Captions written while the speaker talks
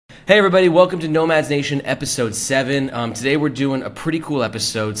Hey everybody, welcome to Nomads Nation episode 7. Today we're doing a pretty cool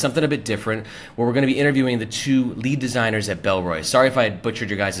episode, something a bit different, where we're going to be interviewing the two lead designers at Bellroy. Sorry if I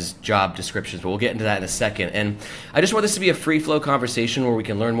butchered your guys' job descriptions, but we'll get into that in a second. And I just want this to be a free-flow conversation where we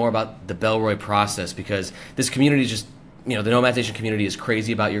can learn more about the Bellroy process, because this community is just, the Nomads Nation community is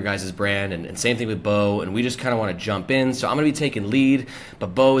crazy about your guys' brand, and same thing with Bo, and we just kind of want to jump in. So I'm going to be taking lead,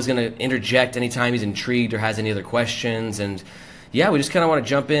 but Bo is going to interject anytime he's intrigued or has any other questions, and yeah, we just kind of want to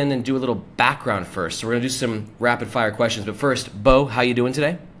jump in and do a little background first. So we're going to do some rapid fire questions. But first, Bo, how you doing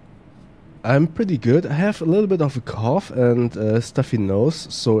today? I'm pretty good. I have a little bit of a cough and stuffy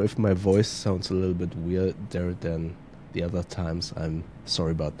nose, so if my voice sounds a little bit weirder than the other times, I'm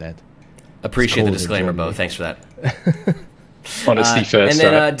sorry about that. Appreciate the disclaimer, Bo. Thanks for that. Honesty first.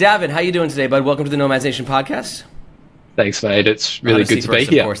 And then Davin, how you doing today, bud? Welcome to the Nomads Nation Podcast. Thanks, mate. It's really Honesty good to first,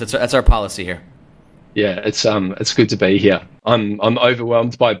 be here. Of course, that's our policy here. Yeah, it's good to be here. I'm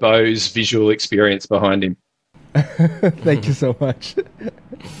overwhelmed by Bo's visual experience behind him. Thank you so much.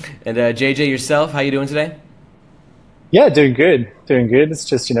 And JJ, yourself, how you doing today? Yeah, doing good. It's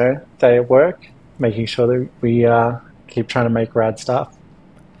just, day at work, making sure that we keep trying to make rad stuff.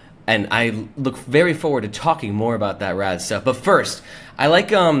 And I look very forward to talking more about that rad stuff. But first, I like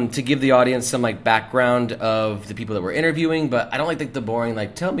to give the audience some background of the people that we're interviewing, but I don't like the boring,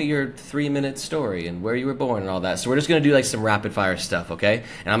 tell me your 3-minute story and where you were born and all that. So we're just going to do some rapid fire stuff, okay?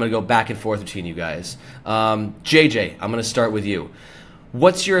 And I'm going to go back and forth between you guys. JJ, I'm going to start with you.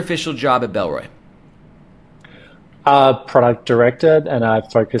 What's your official job at Bellroy? Product director, and I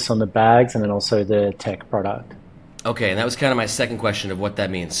focus on the bags and then also the tech product. Okay, and that was kind of my second question of what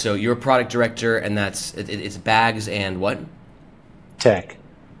that means. So you're a product director, and it's bags and what? Tech.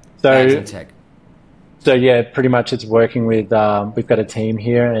 Bags and tech. So yeah, pretty much it's working with, we've got a team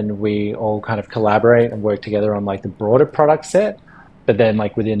here and we all kind of collaborate and work together on the broader product set. But then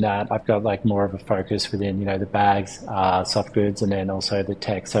within that, I've got more of a focus within, the bags, soft goods, and then also the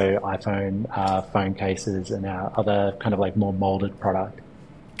tech. So iPhone, phone cases, and our other kind of more molded product.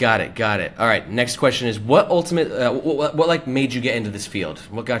 Got it. All right, next question is what made you get into this field?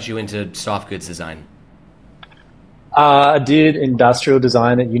 What got you into soft goods design? I did industrial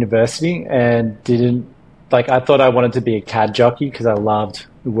design at university and I thought I wanted to be a CAD jockey because I loved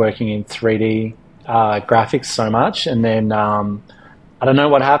working in 3D graphics so much. And then I don't know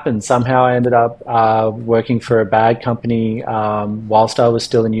what happened. Somehow I ended up working for a bag company whilst I was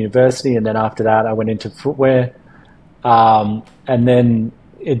still in university. And then after that, I went into footwear. And then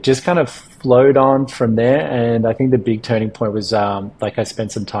it just kind of flowed on from there. And I think the big turning point was I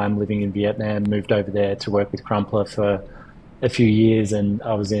spent some time living in Vietnam, moved over there to work with Crumpler for a few years, and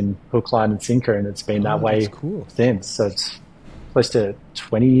I was in hook, line, and sinker, and it's been that way since. So it's close to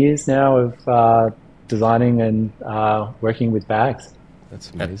 20 years now of designing and working with bags.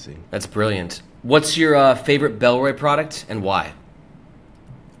 That's amazing. That's brilliant. What's your favorite Bellroy product and why?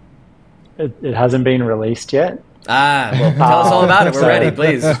 It hasn't been released yet. Well, tell us all about it. We're ready,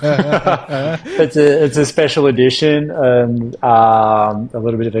 please. It's a special edition and a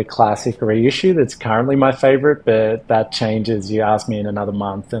little bit of a classic reissue that's currently my favorite, but that changes. You ask me in another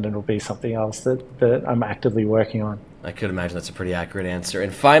month and it'll be something else that I'm actively working on. I could imagine that's a pretty accurate answer.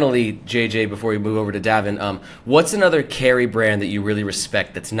 And finally, JJ, before we move over to Davin, what's another carry brand that you really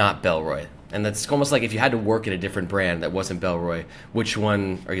respect that's not Bellroy? And that's almost like if you had to work at a different brand that wasn't Bellroy, which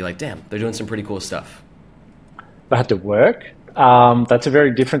one are you damn, they're doing some pretty cool stuff? I had to work. That's a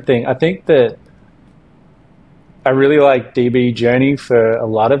very different thing. I think that I really like DB Journey for a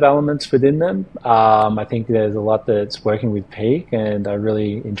lot of elements within them. I think there's a lot that's working with Peak, and I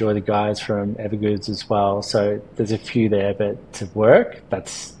really enjoy the guys from Evergoods as well. So there's a few there, but to work,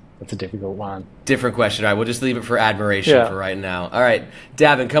 that's a difficult one. Different question. All right, we'll just leave it for admiration for right now. All right,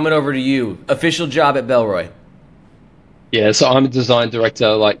 Davin, coming over to you. Official job at Bellroy. Yeah, so I'm a design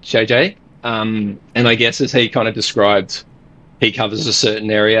director like JJ. And I guess as he kind of described, he covers a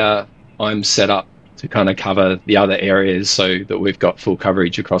certain area. I'm set up to kind of cover the other areas so that we've got full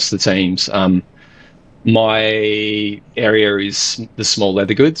coverage across the teams. My area is the small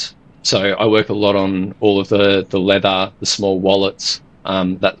leather goods. So I work a lot on all of the leather, the small wallets,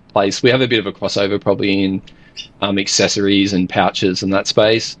 that place. We have a bit of a crossover probably in accessories and pouches and that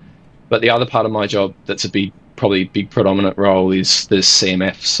space. But the other part of my job that's probably big predominant role is the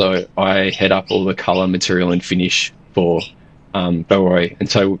CMF. So I head up all the color, material and finish for Bellroy. And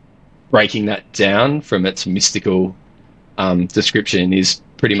so breaking that down from its mystical description is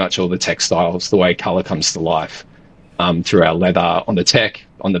pretty much all the textiles, the way color comes to life through our leather, on the tech,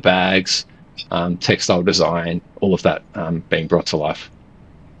 on the bags, textile design, all of that being brought to life.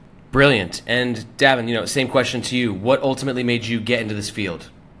 Brilliant. And Davin, same question to you. What ultimately made you get into this field?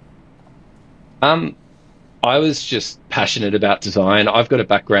 Um, I was just passionate about design. I've got a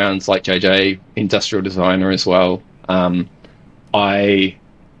background like JJ, industrial designer as well. I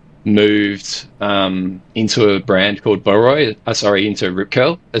moved into a brand called Bellroy, into Rip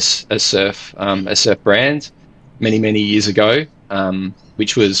Curl, a surf brand, many years ago,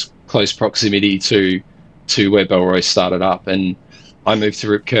 which was close proximity to where Bellroy started up. And I moved to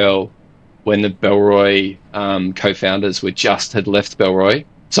Rip Curl when the Bellroy co-founders had left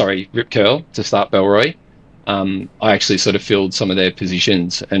Rip Curl to start Bellroy. I actually sort of filled some of their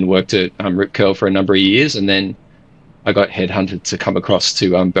positions and worked at Rip Curl for a number of years, and then I got headhunted to come across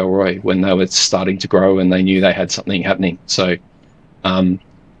to Bellroy when they were starting to grow and they knew they had something happening. So I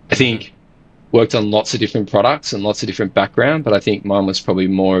think worked on lots of different products and lots of different background, but I think mine was probably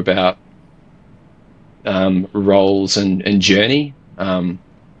more about roles and journey.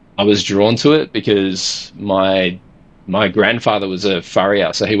 I was drawn to it because my grandfather was a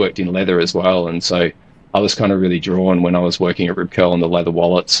farrier, so he worked in leather as well, and so I was kind of really drawn when I was working at Rip Curl on the leather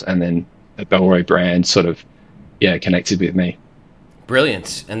wallets, and then the Bellroy brand sort of connected with me.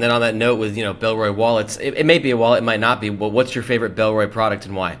 Brilliant. And then on that note with Bellroy wallets, it may be a wallet, it might not be, but what's your favorite Bellroy product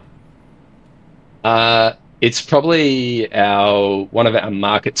and why? It's probably one of our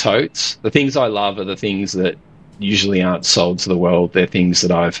market totes. The things I love are the things that usually aren't sold to the world. They're things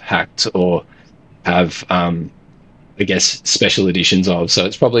that I've hacked or have, I guess, special editions of. So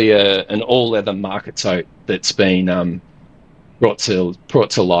it's probably an all-leather market tote that's been brought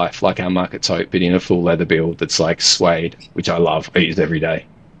to life, like our market tote, but in a full leather build that's like suede, which I love. I use every day.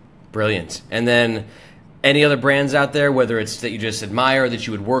 Brilliant. And then any other brands out there, whether it's that you just admire or that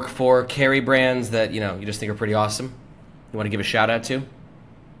you would work for, carry brands that you just think are pretty awesome, you want to give a shout out to?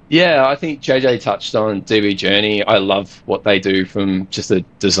 Yeah, I think JJ touched on DB Journey. I love what they do from just a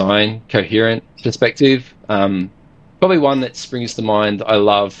design coherent perspective. Probably one that springs to mind, I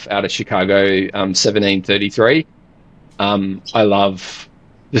love out of Chicago, 1733. I love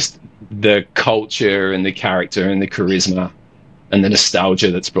just the culture and the character and the charisma and the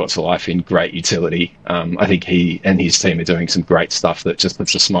nostalgia that's brought to life in great utility. I think he and his team are doing some great stuff that just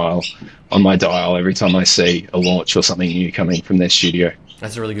puts a smile on my dial every time I see a launch or something new coming from their studio.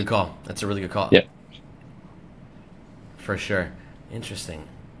 That's a really good call. Yeah. For sure. Interesting.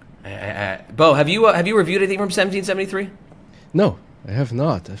 Bo, have you reviewed anything from 1773? No, I have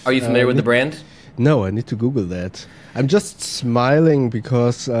not. Are you familiar with the brand? No, I need to Google that. I'm just smiling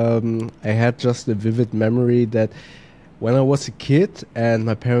because I had just a vivid memory that when I was a kid and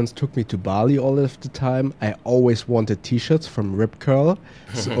my parents took me to Bali all of the time, I always wanted T-shirts from Rip Curl.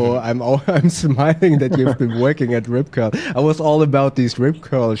 So I'm smiling that you've been working at Rip Curl. I was all about these Rip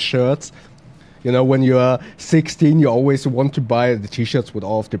Curl shirts. When you are 16, you always want to buy the T-shirts with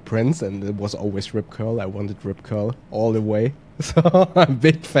all of the prints, and it was always Rip Curl. I wanted Rip Curl all the way. So I'm a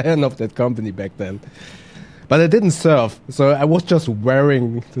big fan of that company back then. But I didn't surf, so I was just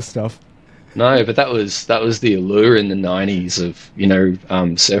wearing the stuff. No, but that was the allure in the 90s of,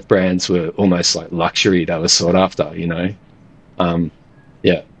 surf brands were almost like luxury. They were sought after, Yeah.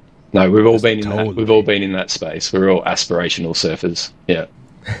 No, we've all been in that. We've all been in that space. We're all aspirational surfers. Yeah.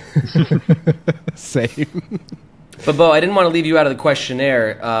 Same. But Bo, I didn't want to leave you out of the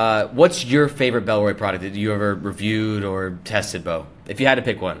questionnaire. What's your favorite Bellroy product that you ever reviewed or tested, Bo? If you had to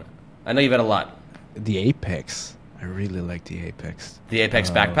pick one. I know you've had a lot. The Apex. I really like the Apex. The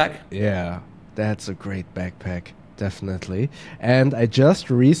Apex backpack? Yeah, that's a great backpack, definitely. And I just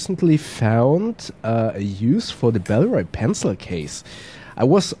recently found a use for the Bellroy pencil case.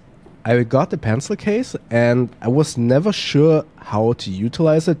 I got the pencil case and I was never sure how to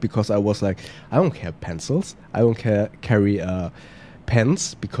utilize it because I was like, I don't carry pencils. I don't carry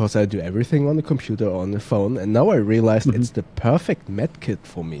pens because I do everything on the computer or on the phone. And now I realized it's the perfect med kit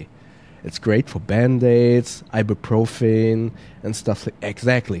for me. It's great for Band-Aids, ibuprofen, and stuff like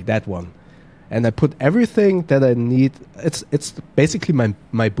exactly that one. And I put everything that I need. It's basically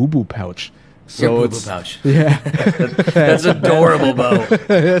my boo-boo pouch. So your boo-boo pouch. Yeah. That's adorable, Bo.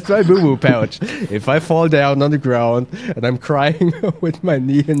 That's my boo-boo pouch. If I fall down on the ground and I'm crying with my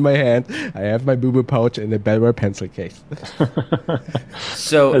knee in my hand, I have my boo-boo pouch and a Bellroy pencil case.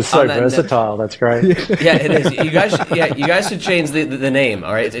 So it's so versatile. That's great. Yeah, it is. You guys should change the name.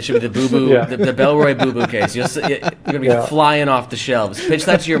 All right, it should be the boo-boo, the Bellroy boo-boo case. You're gonna be flying off the shelves. Pitch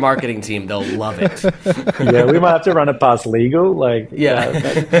that to your marketing team; they'll love it. Yeah, we might have to run it past legal.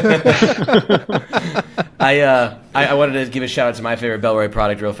 I wanted to give a shout out to my favorite Bellroy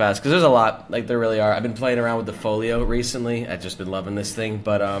product real fast because there's a lot, like there really are. I've been playing around with the Folio recently. I've just been loving this thing.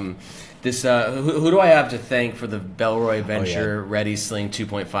 But this who do I have to thank for the Bellroy Venture Ready Sling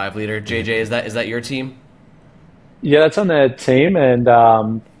 2.5 liter? JJ, is that your team? Yeah, that's on their team, and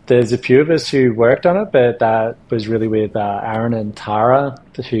there's a few of us who worked on it, but that was really with Aaron and Tara,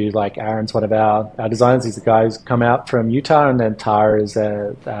 who, like, Aaron's one of our designers. He's the guy who's come out from Utah, and then Tara is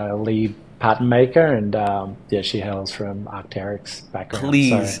a lead pattern maker, and she hails from Arc'teryx background.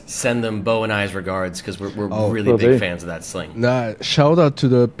 Please send them Bo and I's regards, because we're really big fans of that sling. Nah, shout out to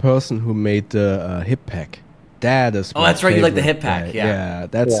the person who made the hip pack. That is my that's right, you like the favorite hip pack. bag. Yeah,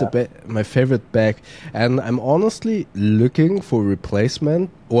 that's my favorite bag, and I'm honestly looking for a replacement,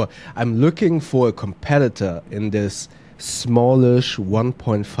 or I'm looking for a competitor in this smallish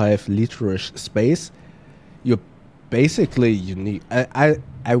 1.5 literish space. You're basically unique.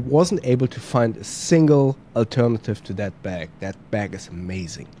 I wasn't able to find a single alternative to that bag. That bag is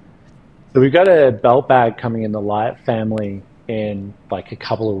amazing. So we've got a belt bag coming in the Light family in like a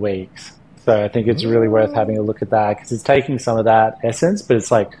couple of weeks. So I think it's really worth having a look at that, because it's taking some of that essence, but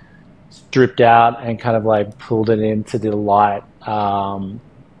it's like stripped out and kind of like pulled it into the Light kind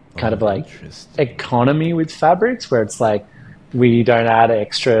of like economy with fabrics, where it's like we don't add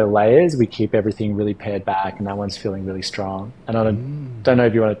extra layers, we keep everything really pared back, and that one's feeling really strong. And I don't know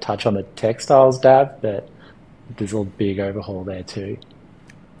if you want to touch on the textiles, Dav, but there's a big overhaul there too.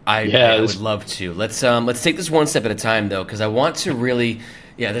 I would love to. Let's take this one step at a time, though, because I want to really.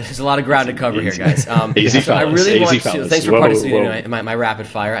 Yeah, there's a lot of ground to cover here, guys. Easy so fellas, I really want fellas. to. Thanks for participating in my rapid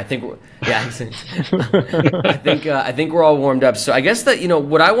fire. I think, I think we're all warmed up. So I guess that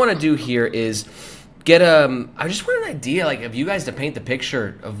what I want to do here is get I just want an idea, like, of you guys to paint the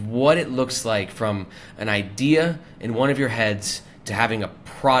picture of what it looks like from an idea in one of your heads to having a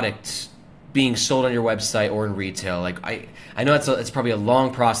product being sold on your website or in retail. Like I know it's probably a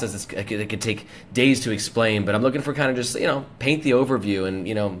long process. It could take days to explain, but I'm looking for kind of just paint the overview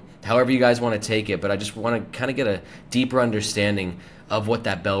and however you guys want to take it. But I just want to kind of get a deeper understanding of what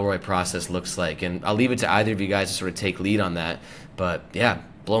that Bellroy process looks like, and I'll leave it to either of you guys to sort of take lead on that. But yeah,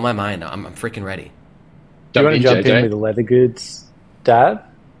 blow my mind. I'm freaking ready. Do you want to jump in with the leather goods, Dad?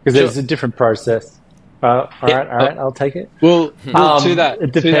 Because there's a different process. All right, I'll take it. Well, to that,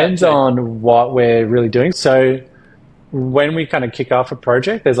 it depends on what we're really doing. So when we kind of kick off a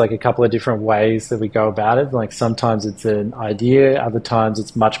project, there's like a couple of different ways that we go about it. Like sometimes it's an idea, other times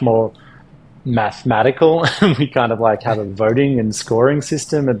it's much more mathematical. We kind of like have a voting and scoring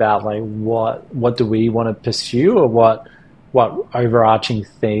system about like what do we want to pursue, or what overarching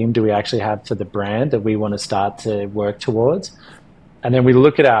theme do we actually have for the brand that we want to start to work towards. And then we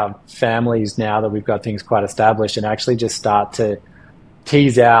look at our families now that we've got things quite established, and actually just start to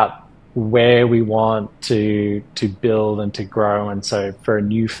tease out where we want to build and to grow. And so for a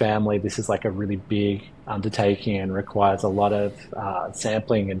new family, this is like a really big undertaking and requires a lot of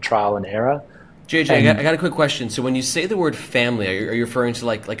sampling and trial and error. JJ, I got a quick question. So when you say the word family, are you referring to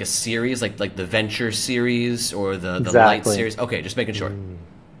like a series, like the Venture series or the Light series? Okay, just making sure.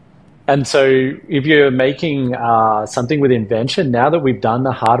 And so if you're making something with Invention, now that we've done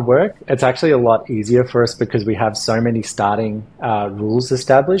the hard work, it's actually a lot easier for us because we have so many starting rules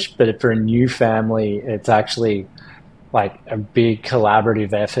established. But for a new family, it's actually like a big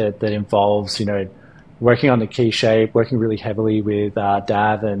collaborative effort that involves, working on the key shape, working really heavily with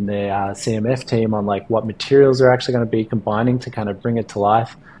Dav and the CMF team on like what materials they're actually going to be combining to kind of bring it to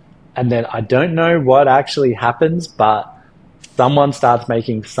life. And then I don't know what actually happens, but someone starts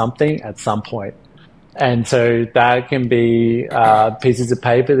making something at some point. And so that can be pieces of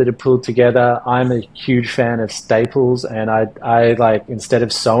paper that are pulled together. I'm a huge fan of staples, and I like, instead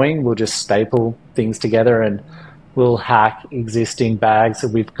of sewing, we'll just staple things together, and we'll hack existing bags that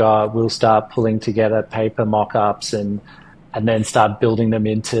we've got. We'll start pulling together paper mock-ups and then start building them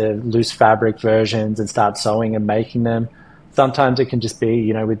into loose fabric versions and start sewing and making them. Sometimes it can just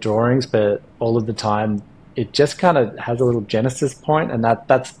be, with drawings, but all of the time it just kind of has a little genesis point, and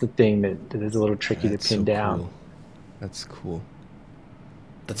that's the thing that is a little tricky to pin down. Cool. That's cool.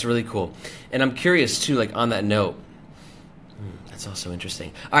 That's really cool. And I'm curious too, like on that note, that's also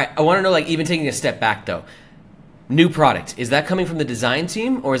interesting. All right, I want to know, like, even taking a step back though, new product, is that coming from the design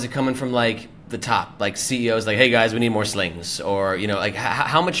team, or is it coming from like the top, like CEOs, like, hey guys, we need more slings, or like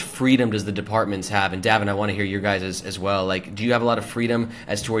how much freedom does the departments have? And Davin, I want to hear your guys as well. Like, do you have a lot of freedom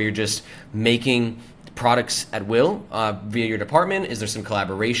as to where you're just making products at will via your department? Is there some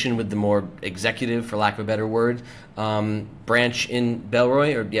collaboration with the more executive, for lack of a better word, branch in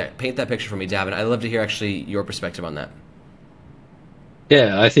Bellroy? Or paint that picture for me, Davin. I'd love to hear actually your perspective on that.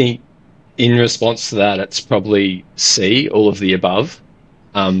 Yeah, I think in response to that, it's probably C, all of the above.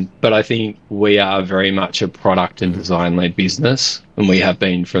 But I think we are very much a product and design led business, and we have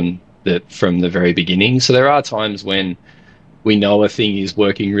been from the very beginning. So there are times when we know a thing is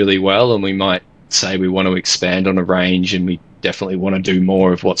working really well, and we might say we want to expand on a range, and we definitely want to do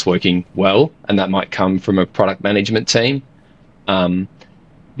more of what's working well, and that might come from a product management team.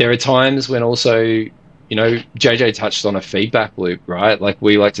 There are times when also, JJ touched on a feedback loop, right? Like,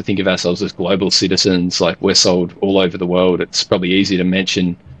 we like to think of ourselves as global citizens, like we're sold all over the world. It's probably easier to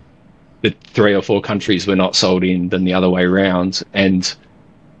mention the 3 or 4 countries we're not sold in than the other way around. And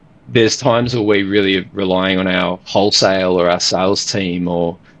there's times where we really are relying on our wholesale or our sales team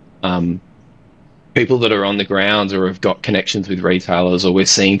or people that are on the ground or have got connections with retailers, or we're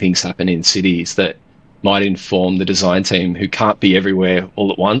seeing things happen in cities that might inform the design team who can't be everywhere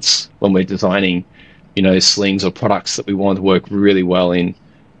all at once when we're designing, slings or products that we want to work really well in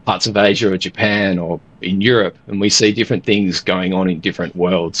parts of Asia or Japan or in Europe. And we see different things going on in different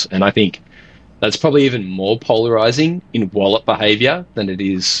worlds. And I think that's probably even more polarizing in wallet behavior than it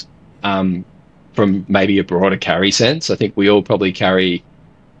is from maybe a broader carry sense. I think we all probably carry,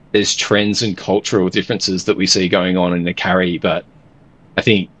 there's trends and cultural differences that we see going on in the carry, but I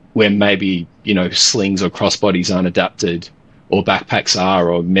think where maybe, slings or crossbodies aren't adapted, or backpacks are,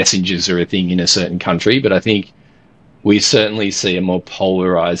 or messengers are a thing in a certain country, but I think we certainly see a more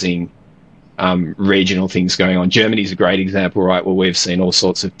polarizing regional things going on. Germany's a great example, right, where we've seen all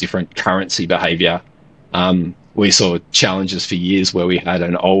sorts of different currency behavior. We saw challenges for years where we had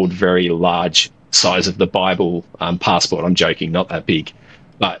an old, very large size of the Bible passport. I'm joking, not that big,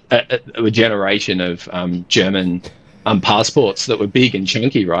 but a generation of German passports that were big and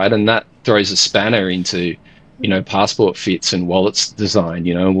chunky, right? And that throws a spanner into, passport fits and wallets design.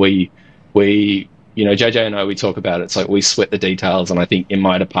 We JJ and I, we talk about it. It's like we sweat the details, and I think in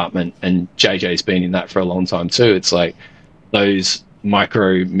my department, and JJ's been in that for a long time too, it's like those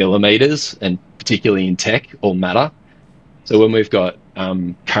micro millimeters, and particularly in tech, all matter. So when we've got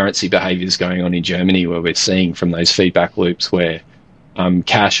currency behaviors going on in Germany, where we're seeing from those feedback loops where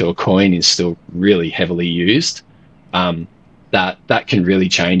cash or coin is still really heavily used, that can really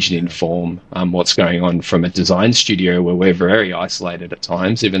change and inform what's going on from a design studio, where we're very isolated at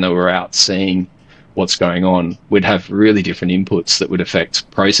times. Even though we're out seeing what's going on, we'd have really different inputs that would affect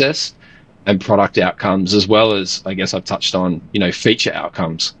process and product outcomes, as well as, I guess I've touched on, feature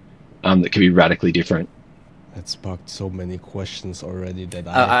outcomes that could be radically different. That sparked so many questions already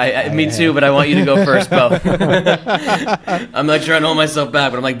that me too, but I want you to go first, Bo. I'm not trying to hold myself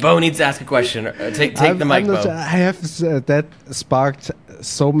back, but I'm like, Bo needs to ask a question. Take the mic, Bo. I have that sparked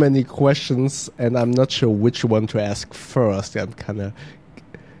so many questions, and I'm not sure which one to ask first. I'm kind of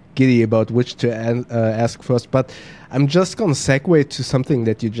giddy about which to ask first, but I'm just going to segue to something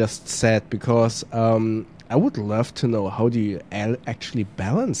that you just said, because I would love to know, how do you actually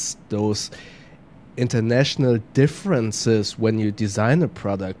balance those international differences when you design a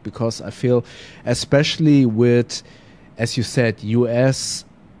product? Because I feel, especially with, as you said, US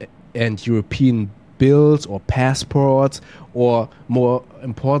and European bills or passports, or more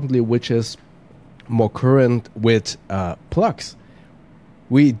importantly, which is more current, with plugs.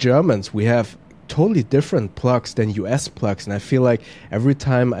 We Germans, we have totally different plugs than US plugs, and I feel like every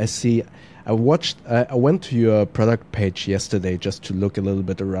time I went to your product page yesterday just to look a little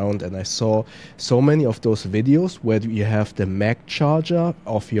bit around, and I saw so many of those videos where you have the Mac charger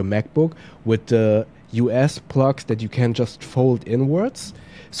of your MacBook with the US plugs that you can just fold inwards.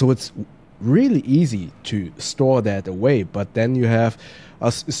 So it's really easy to store that away. But then you have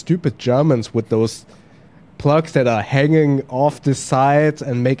us stupid Germans with those plugs that are hanging off the sides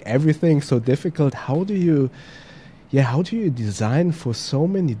and make everything so difficult. How do you design for so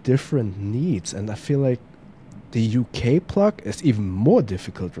many different needs? And I feel like the UK plug is even more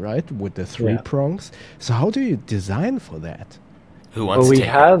difficult, right, with the 3 prongs. So how do you design for that? Who wants to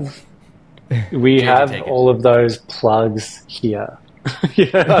take it? We have all of those plugs here.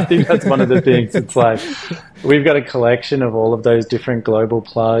 I think that's one of the things. It's like we've got a collection of all of those different global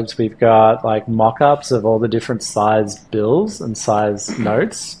plugs. We've got like mock-ups of all the different size bills and size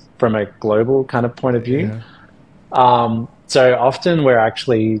notes from a global kind of point of view. Yeah. So often we're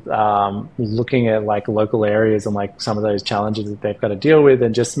actually looking at like local areas and like some of those challenges that they've got to deal with,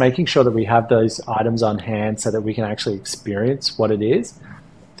 and just making sure that we have those items on hand so that we can actually experience what it is.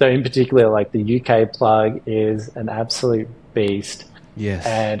 So in particular, like the UK plug is an absolute beast. Yes.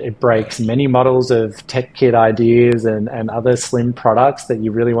 And it breaks many models of tech kit ideas and other slim products that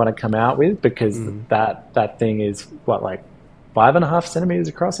you really want to come out with, because that thing is like 5.5 centimeters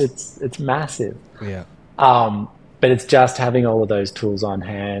across. It's massive. Yeah. But it's just having all of those tools on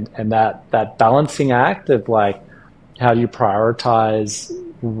hand, and that balancing act of like, how do you prioritize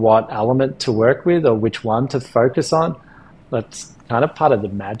what element to work with or which one to focus on? That's kind of part of the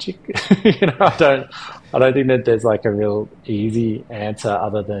magic. I don't think that there's like a real easy answer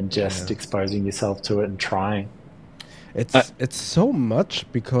other than just exposing yourself to it and trying. It's so much,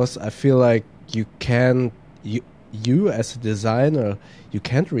 because I feel like you as a designer, you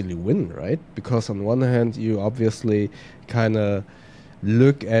can't really win, right? Because on one hand, you obviously kind of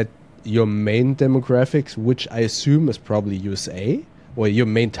look at your main demographics, which I assume is probably USA, or your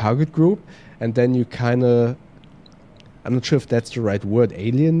main target group, and then you kind of, I'm not sure if that's the right word,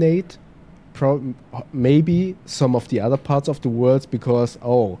 alienate maybe some of the other parts of the world, because,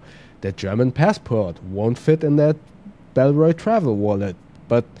 oh, that German passport won't fit in that Bellroy travel wallet.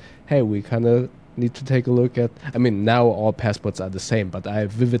 But hey, we kind of need to take a look at, I mean, now all passports are the same, but I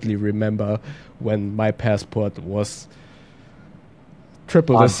vividly remember when my passport was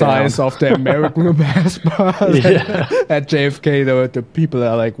triple the size of the American passport. At JFK, the people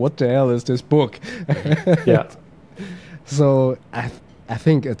are like, what the hell is this book? Yeah. So I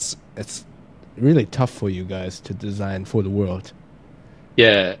think it's really tough for you guys to design for the world.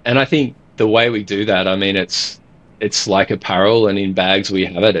 Yeah, and I think the way we do that, I mean, it's like apparel, and in bags we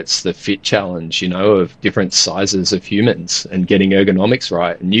have it. It's the fit challenge, of different sizes of humans and getting ergonomics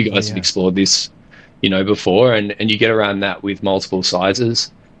right. And you guys have explored this, before, and you get around that with multiple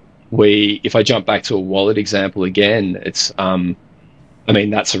sizes. If I jump back to a wallet example again, it's,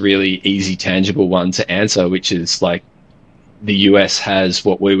 that's a really easy, tangible one to answer, which is like the US has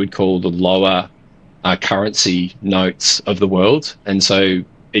what we would call the lower currency notes of the world. And so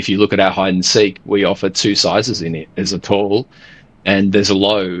if you look at our hide and seek, we offer two sizes in it. There's a tall and there's a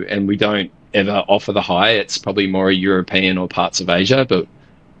low, and we don't ever offer the high. It's probably more a European or parts of Asia. But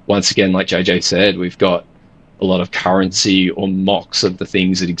once again, like JJ said, we've got a lot of currency or mocks of the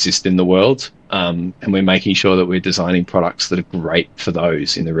things that exist in the world. And we're making sure that we're designing products that are great for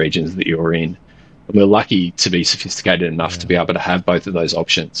those in the regions that you're in. And we're lucky to be sophisticated enough to be able to have both of those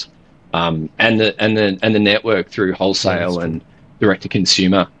options. And the network through wholesale and direct to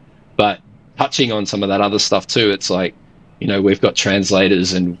consumer. But touching on some of that other stuff too, it's like, we've got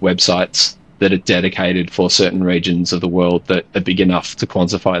translators and websites that are dedicated for certain regions of the world that are big enough to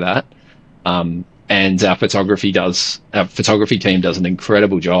quantify that. And our photography team does an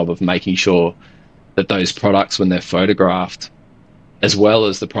incredible job of making sure that those products, when they're photographed, as well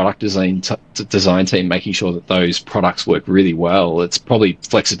as the product design team, making sure that those products work really well. It's probably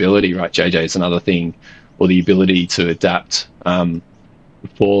flexibility, right, JJ, is another thing, or the ability to adapt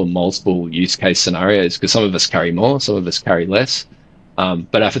for multiple use case scenarios, because some of us carry more, some of us carry less.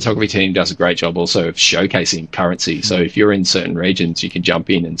 But our photography team does a great job also of showcasing currency. So if you're in certain regions, you can jump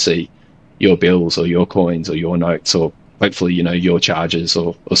in and see your bills or your coins or your notes, or hopefully, your charges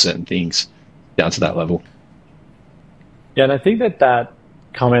or certain things down to that level. Yeah, and I think that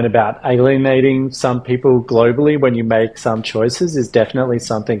comment about alienating some people globally when you make some choices is definitely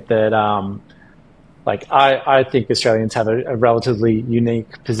something that, I think Australians have a relatively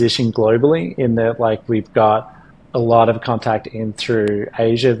unique position globally, in that, we've got a lot of contact in through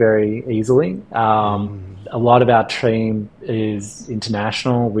Asia very easily. A lot of our team is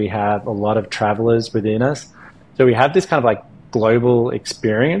international. We have a lot of travelers within us. So we have this kind of global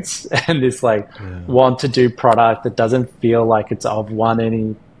experience and this want to do product that doesn't feel like it's of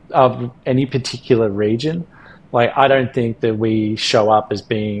any particular region. I don't think that we show up as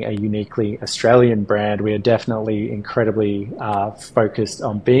being a uniquely Australian brand. We are definitely incredibly focused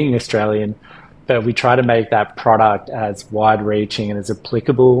on being Australian, but we try to make that product as wide-reaching and as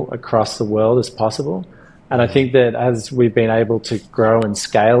applicable across the world as possible. And I think that as we've been able to grow and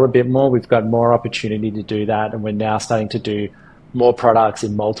scale a bit more, we've got more opportunity to do that. And we're now starting to do more products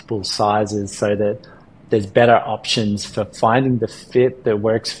in multiple sizes, so that there's better options for finding the fit that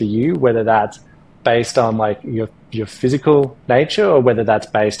works for you, whether that's based on your physical nature, or whether that's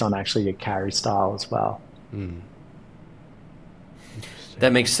based on actually your carry style as well.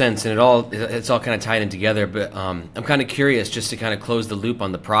 That makes sense, and it's all kind of tied in together. But I'm kind of curious, just to kind of close the loop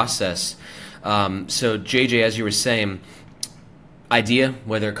on the process. So JJ, as you were saying, idea,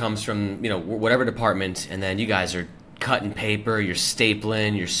 whether it comes from whatever department, and then you guys are cutting paper, you're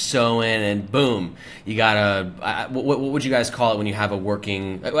stapling, you're sewing, and boom, you got what would you guys call it when you have a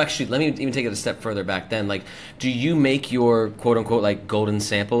working? Actually, let me even take it a step further back. Then, do you make your quote unquote golden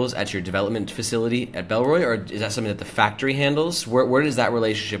samples at your development facility at Bellroy, or is that something that the factory handles? Where does that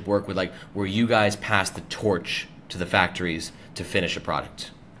relationship work with where you guys pass the torch to the factories to finish a product?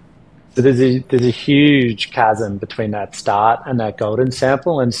 So there's a huge chasm between that start and that golden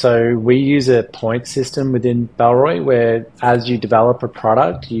sample. And so we use a point system within Bellroy, where as you develop a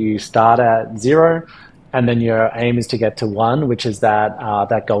product, you start at 0, and then your aim is to get to 1, which is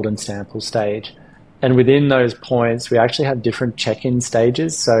that golden sample stage. And within those points, we actually have different check-in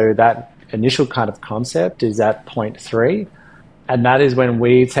stages. So that initial kind of concept is at point 3. And that is when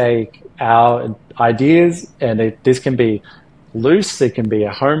we take our ideas, and this can be loose, it can be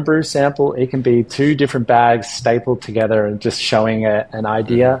a homebrew sample, it can be 2 different bags stapled together and just showing an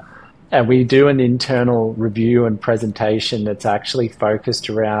idea. And we do an internal review and presentation that's actually focused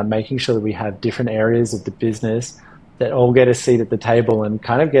around making sure that we have different areas of the business that all get a seat at the table and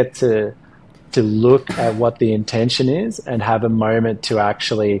kind of get to look at what the intention is and have a moment to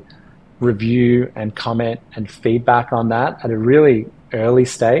actually review and comment and feedback on that at a really early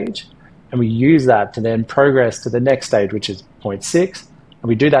stage. And we use that to then progress to the next stage, which is point 6. And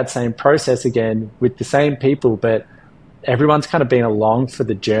we do that same process again with the same people, but everyone's kind of been along for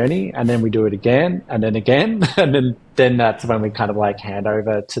the journey, and then we do it again, and then that's when we kind of like hand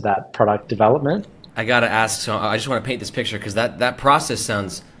over to that product development. I gotta ask, so I just want to paint this picture because that process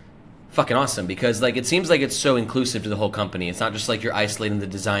sounds fucking awesome, because like it seems like it's so inclusive to the whole company. It's not just like you're isolating the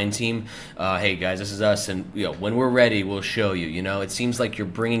design team. Hey guys, this is us, and when we're ready, we'll show you. It seems like you're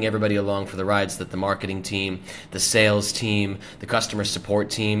bringing everybody along for the ride, so that the marketing team, the sales team, the customer support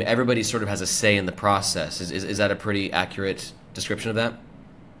team, everybody sort of has a say in the process. Is that a pretty accurate description of that?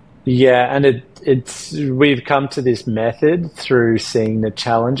 Yeah, and we've come to this method through seeing the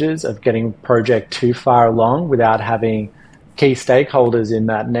challenges of getting a project too far along without having key stakeholders in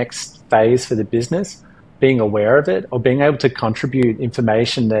that next phase for the business being aware of it, or being able to contribute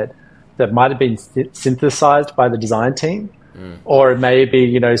information that might have been synthesized by the design team, or it may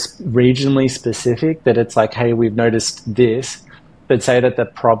be regionally specific, that it's like, hey, we've noticed this, but say that the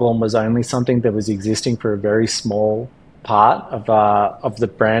problem was only something that was existing for a very small part of the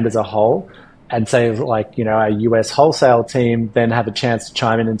brand as a whole, and say like our US wholesale team then have a chance to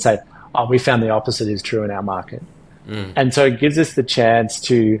chime in and say, oh, we found the opposite is true in our market. And so it gives us the chance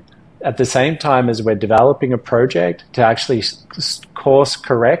to, at the same time as we're developing a project, to actually course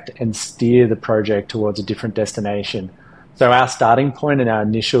correct and steer the project towards a different destination. So our starting point and our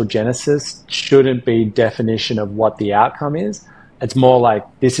initial genesis shouldn't be definition of what the outcome is. It's more like,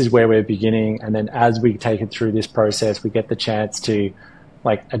 this is where we're beginning, and then as we take it through this process, we get the chance to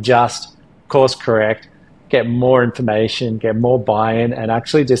like adjust, course correct, get more information, get more buy-in, and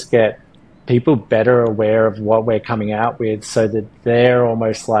actually just get people better aware of what we're coming out with, so that they're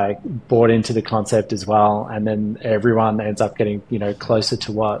almost like bought into the concept as well, and then everyone ends up getting closer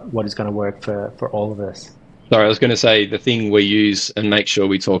to what is going to work for all of us. Sorry, I was going to say, the thing we use and make sure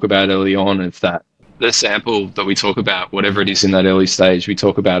we talk about early on is that the sample that we talk about, whatever it is in that early stage, we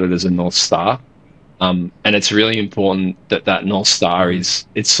talk about it as a North Star. And it's really important that North Star its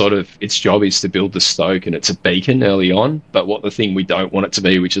job is to build the stoke, and it's a beacon early on. But what the thing we don't want it to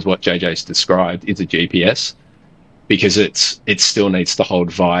be, which is what JJ's described, is a GPS, because it still needs to hold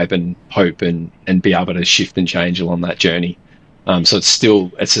vibe and hope and be able to shift and change along that journey. So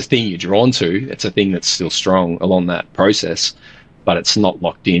it's a thing you're drawn to. It's a thing that's still strong along that process, but it's not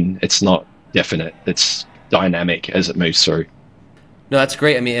locked in. It's not definite. It's dynamic as it moves through. No, that's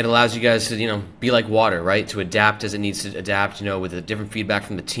great. I mean, it allows you guys to, be like water, right? To adapt as it needs to adapt, with the different feedback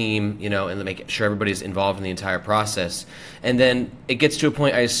from the team, and to make sure everybody's involved in the entire process. And then it gets to a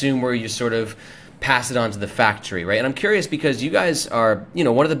point, I assume, where you sort of pass it on to the factory, right? And I'm curious because you guys are,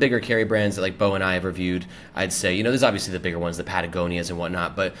 one of the bigger carry brands that like Bo and I have reviewed, I'd say. There's obviously the bigger ones, the Patagonias and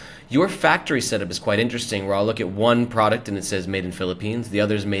whatnot, but your factory setup is quite interesting, where I'll look at one product and it says made in Philippines, the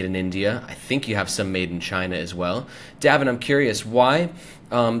other's made in India. I think you have some made in China as well. Davin, I'm curious, why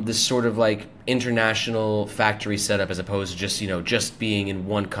this sort of like international factory setup as opposed to just, just being in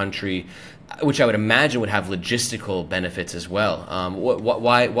one country, which I would imagine would have logistical benefits as well.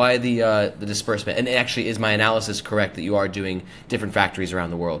 Why the disbursement? And actually, is my analysis correct that you are doing different factories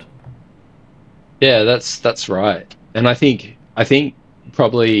around the world? Yeah, that's right. And I think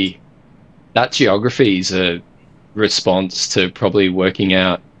probably that geography is a response to probably working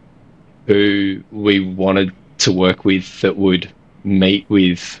out who we wanted to work with that would meet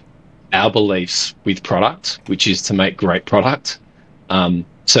with our beliefs with product, which is to make great product.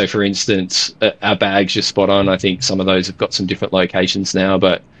 So, for instance, our bags, you're spot on. I think some of those have got some different locations now,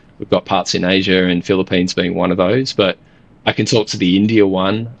 but we've got parts in Asia, and Philippines being one of those. But I can talk to the India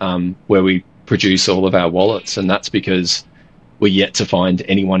one, where we produce all of our wallets, and that's because we're yet to find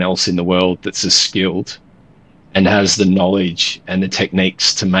anyone else in the world that's as skilled and has the knowledge and the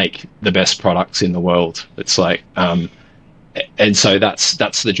techniques to make the best products in the world. It's like, and so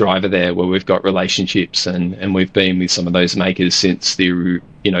that's the driver there, where we've got relationships and we've been with some of those makers since the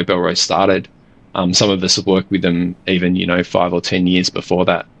Bellroy started. Some of us have worked with them even 5 or 10 years before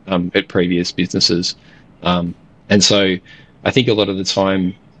that at previous businesses, and so I think a lot of the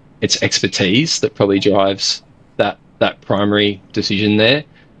time it's expertise that probably drives that primary decision there.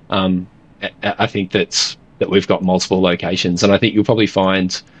 I think that's that we've got multiple locations. And I think you'll probably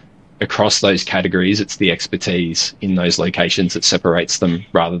find across those categories, it's the expertise in those locations that separates them,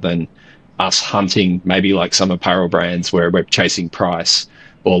 rather than us hunting maybe like some apparel brands where we're chasing price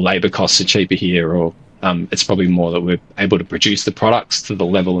or labor costs are cheaper here, or it's probably more that we're able to produce the products to the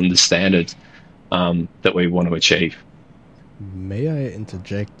level and the standard that we want to achieve. May I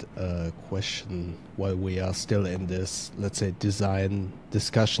interject a question while we are still in this, let's say, design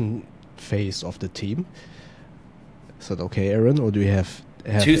discussion phase of the team? Is that okay, Aaron, or do you have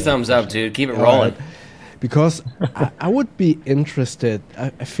 2 thumbs up, dude? Keep it rolling. Right. Because I would be interested.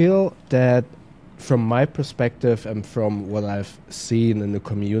 I feel that from my perspective and from what I've seen in the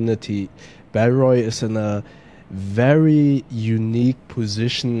community, Bellroy is in a very unique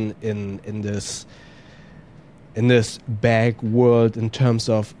position in this bag world, in terms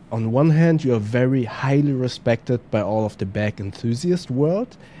of, on one hand, you are very highly respected by all of the bag enthusiast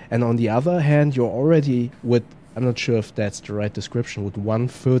world, and on the other hand, you're already with, I'm not sure if that's the right description, with 1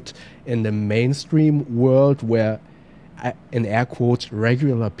 foot in the mainstream world where, in air quotes,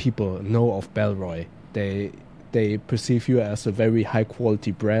 regular people know of Bellroy. They perceive you as a very high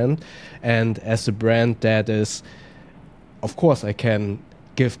quality brand, and as a brand that is, of course, I can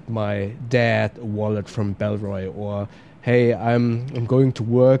gift my dad a wallet from Bellroy, or hey, I'm going to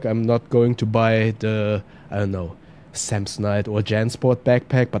work, I'm not going to buy the, I don't know, Samsonite or Jansport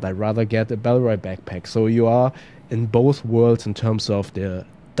backpack, but I'd rather get a Bellroy backpack. So you are in both worlds in terms of the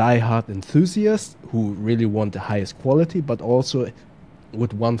diehard enthusiasts who really want the highest quality, but also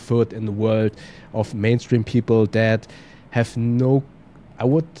with 1 foot in the world of mainstream people that have no, I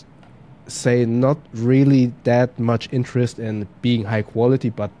would say, not really that much interest in being high quality,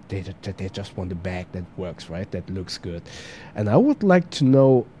 but they just want a bag that works, right? That looks good. And I would like to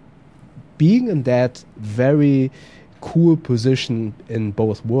know, being in that very cool position in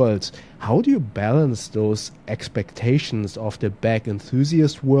both worlds, how do you balance those expectations of the bag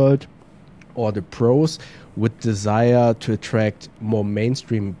enthusiast world or the pros with desire to attract more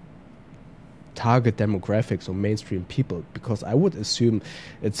mainstream target demographics or mainstream people? Because I would assume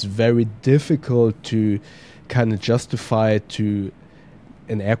it's very difficult to kind of justify to,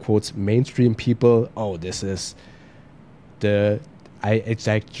 in air quotes, mainstream people, oh, this is the, I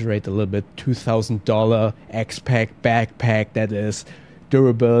exaggerate a little bit, $2,000 X-Pack backpack that is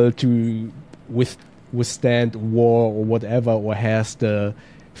durable to withstand war or whatever, or has the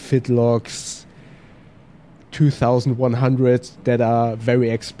Fitlocks 2,100 that are very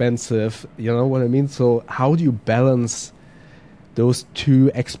expensive. You know what I mean? So how do you balance those two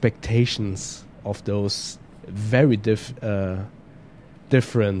expectations of those very different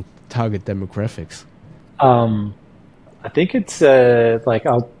target demographics? I think it's like,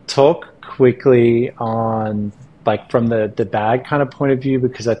 I'll talk quickly on like from the bag kind of point of view,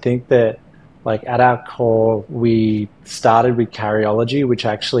 because I think that like at our core, we started with Carryology, which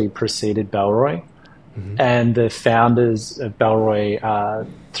actually preceded Bellroy. Mm-hmm. And the founders of Bellroy are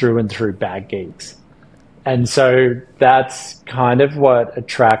through and through bag geeks. And so that's kind of what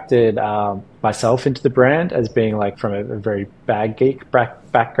attracted myself into the brand, as being like from a very bag geek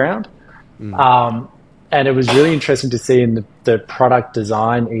background. Mm. And it was really interesting to see in the product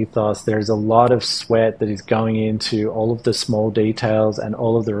design ethos, there's a lot of sweat that is going into all of the small details and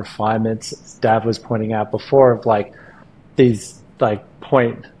all of the refinements, as Dav was pointing out before, of like these like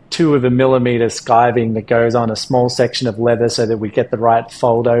 0.2 of a millimeter skiving that goes on a small section of leather so that we get the right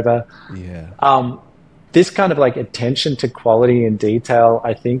fold over. Yeah. This kind of like attention to quality and detail,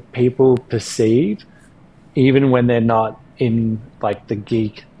 I think people perceive even when they're not in like the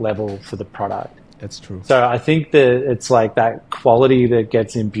geek level for the product. That's true. So I think that it's like that quality that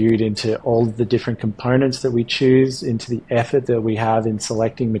gets imbued into all of the different components that we choose, into the effort that we have in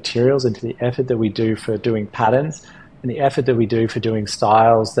selecting materials, into the effort that we do for doing patterns, and the effort that we do for doing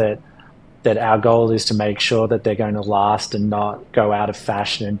styles that our goal is to make sure that they're going to last and not go out of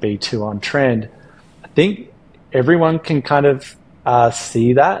fashion and be too on trend. I think everyone can kind of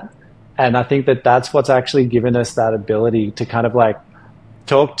see that. And I think that that's what's actually given us that ability to kind of like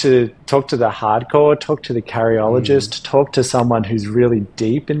talk to the hardcore, talk to the carryologist, talk to someone who's really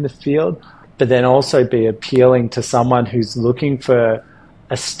deep in the field, but then also be appealing to someone who's looking for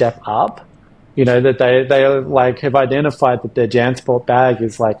a step up. You know, that they like have identified that their Jansport bag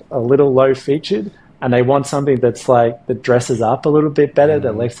is like a little low featured, and they want something that's like that dresses up a little bit better,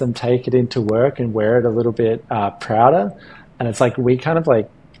 that lets them take it into work and wear it a little bit prouder. And it's like we kind of like,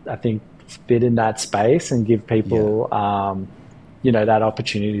 I think, fit in that space and give people you know, that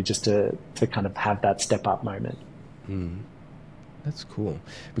opportunity just to kind of have that step up moment. That's cool,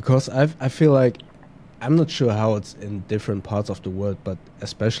 because I feel like I'm not sure how it's in different parts of the world, but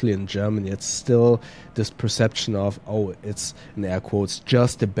especially in Germany, it's still this perception of, oh, it's, in air quotes,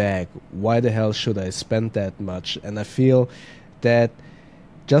 just a bag. Why the hell should I spend that much? And I feel that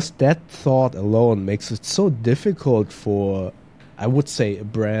just that thought alone makes it so difficult for, I would say, a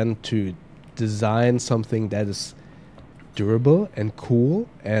brand to design something that is durable and cool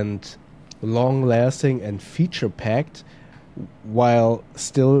and long-lasting and feature-packed, while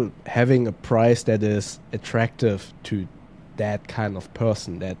still having a price that is attractive to that kind of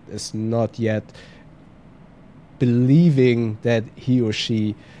person that is not yet believing that he or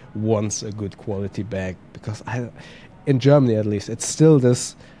she wants a good quality bag. Because in Germany at least, it's still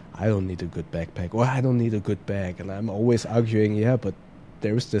this, I don't need a good backpack, or I don't need a good bag. And I'm always arguing, yeah, but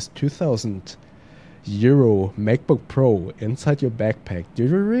there's this 2,000 euro MacBook Pro inside your backpack. Do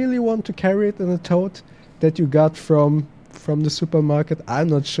you really want to carry it in a tote that you got from the supermarket? I'm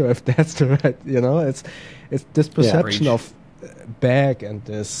not sure if that's the right, it's this perception of bag and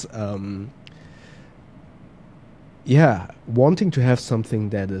this wanting to have something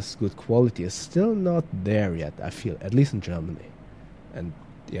that is good quality is still not there yet, I feel, at least in Germany. And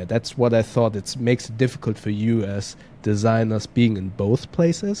yeah, that's what I thought. It makes it difficult for you as designers being in both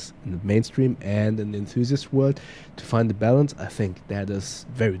places, in the mainstream and in the enthusiast world, to find the balance. I think that is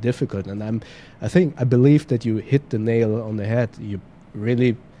very difficult, and I believe that you hit the nail on the head. You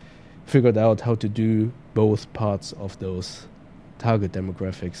really figured out how to do both parts of those target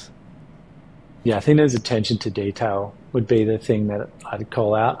demographics. Yeah, I think there's attention to detail would be the thing that I'd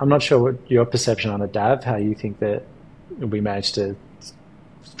call out. I'm not sure what your perception on it, Dav, how you think that we managed to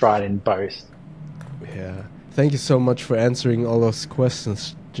stride in both. Yeah. Thank you so much for answering all those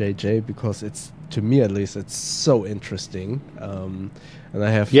questions, JJ, because it's, to me at least, it's so interesting. And I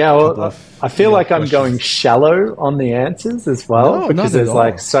have I feel like I'm going shallow on the answers as well, because there's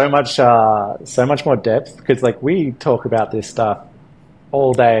like so much more depth. Because like we talk about this stuff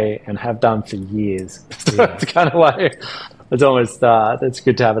all day and have done for years. So it's kind of like it's almost it's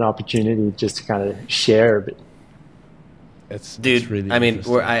good to have an opportunity just to kind of share a bit. It's really, I mean,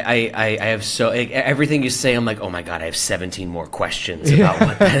 I have everything you say, I'm like, oh my god, I have 17 more questions about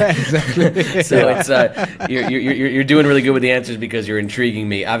what that. Exactly. So it's you're doing really good with the answers because you're intriguing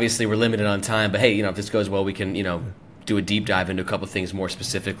me. Obviously, we're limited on time, but hey, if this goes well, we can do a deep dive into a couple things more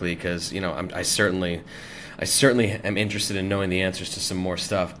specifically, because I certainly am interested in knowing the answers to some more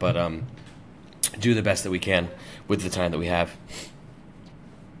stuff, but do the best that we can with the time that we have.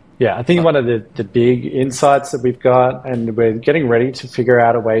 Yeah, I think one of the big insights that we've got, and we're getting ready to figure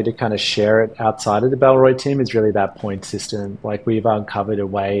out a way to kind of share it outside of the Bellroy team, is really that point system. Like, we've uncovered a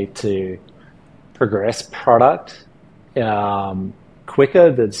way to progress product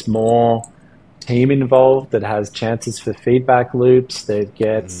quicker, that's more team involved, that has chances for feedback loops, that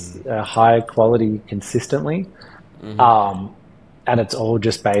gets higher quality consistently. And it's all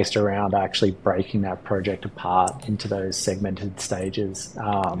just based around actually breaking that project apart into those segmented stages.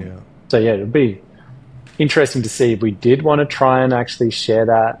 So yeah, it'll be interesting to see if we did want to try and actually share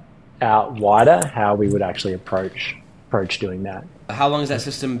that out wider, how we would actually approach doing that. How long has that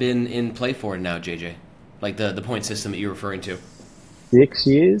system been in play for now, JJ? Like the point system that you're referring to? 6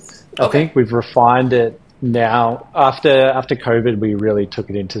 years. Okay. I think we've refined it now. After COVID, we really took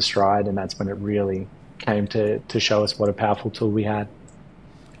it into stride, and that's when it really came to show us what a powerful tool we had.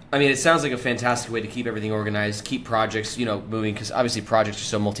 I mean, it sounds like a fantastic way to keep everything organized, keep projects, moving, because obviously projects are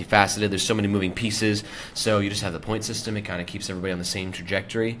so multifaceted. There's so many moving pieces. So you just have the point system. It kind of keeps everybody on the same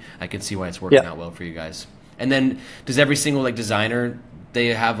trajectory. I can see why it's working out well for you guys. And then does every single designer, they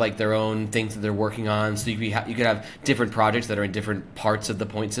have their own things that they're working on? So you could have different projects that are in different parts of the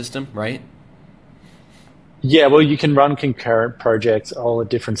point system, right? Yeah, well, you can run concurrent projects all at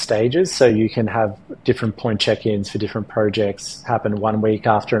different stages. So you can have different point check-ins for different projects happen 1 week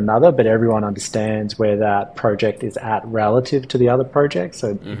after another, but everyone understands where that project is at relative to the other project.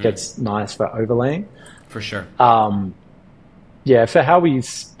 So it gets nice for overlaying. For sure. For how we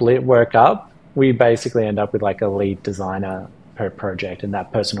split work up, we basically end up with a lead designer per project, and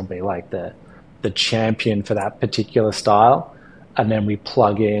that person will be the champion for that particular style. And then we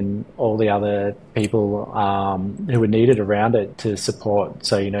plug in all the other people who are needed around it to support.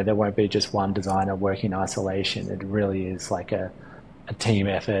 So, there won't be just one designer working in isolation. It really is like a team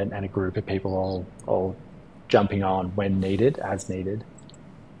effort and a group of people all jumping on when needed, as needed.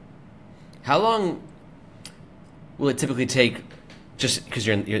 How long will it typically take, just because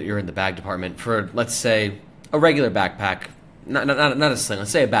you're in the bag department, for, let's say, a regular backpack, not a sling,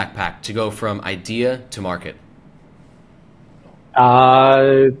 let's say a backpack, to go from idea to market?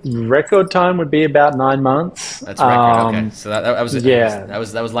 Record time would be about 9 months. That's record. Okay, so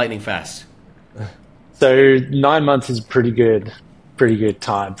that was lightning fast. So 9 months is pretty good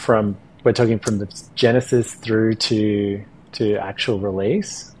time we're talking from the genesis through to actual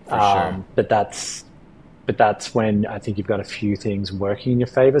release. For sure. But that's when I think you've got a few things working in your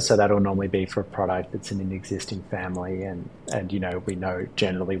favor. So that'll normally be for a product that's in an existing family, and we know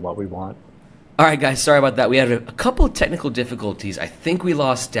generally what we want. All right, guys, sorry about that. We had a couple of technical difficulties. I think we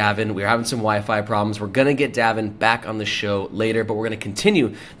lost Davin. We were having some Wi-Fi problems. We're going to get Davin back on the show later, but we're going to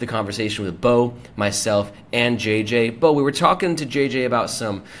continue the conversation with Bo, myself, and JJ. Bo, we were talking to JJ about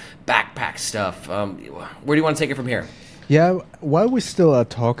some backpack stuff. Where do you want to take it from here? Yeah, while we still are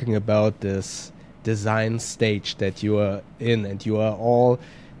talking about this design stage that you are in and you are all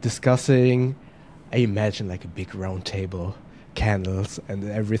discussing, I imagine like a big round table, candles and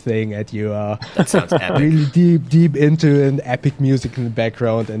everything, and you are that sounds epic. Really deep into an epic music in the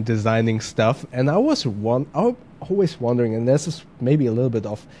background and designing stuff. And I was always wondering, and this is maybe a little bit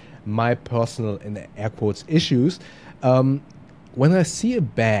of my personal, in air quotes, issues, when I see a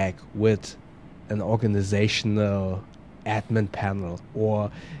bag with an organizational admin panel or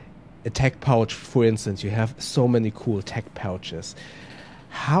a tech pouch, for instance, you have so many cool tech pouches.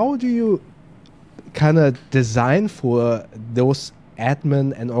 How do you kind of design for those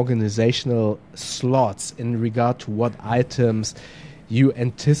admin and organizational slots in regard to what items you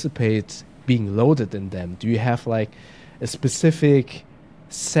anticipate being loaded in them? Do you have like a specific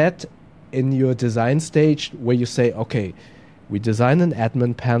set in your design stage where you say, okay, we design an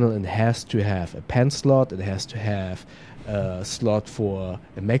admin panel and it has to have a pen slot, it has to have a slot for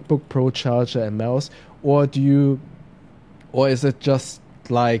a MacBook Pro charger and mouse, or is it just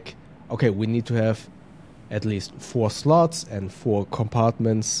like, okay, we need to have at least 4 slots and 4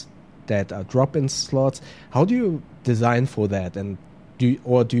 compartments that are drop-in slots? How do you design for that? And do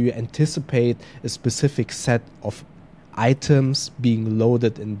you anticipate a specific set of items being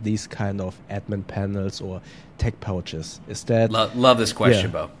loaded in these kind of admin panels or tech pouches? Is that love this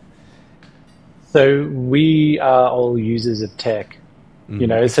question, yeah. Bo? So we are all users of tech. So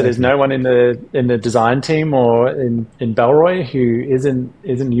exactly. there's no one in the design team or in Bellroy who isn't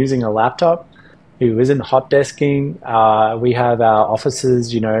using a laptop, who isn't hot desking. We have our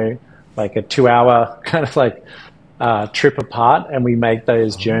offices, like a 2-hour kind of like trip apart, and we make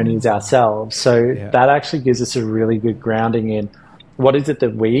those journeys ourselves. So that actually gives us a really good grounding in what is it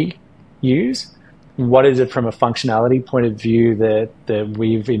that we use, what is it from a functionality point of view that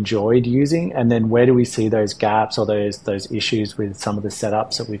we've enjoyed using, and then where do we see those gaps or those issues with some of the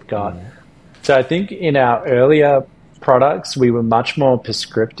setups that we've got. So I think in our earlier products we were much more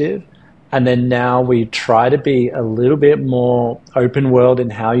prescriptive, and then now we try to be a little bit more open world in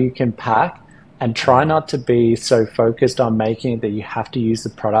how you can pack, and try not to be so focused on making it that you have to use the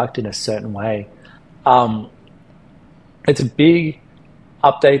product in a certain way. It's a big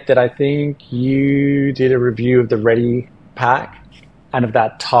update that I think you did a review of the Ready Pack and of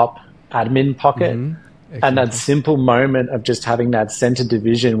that top admin pocket. And that simple moment of just having that center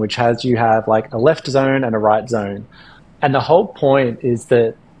division, which you have like a left zone and a right zone. And the whole point is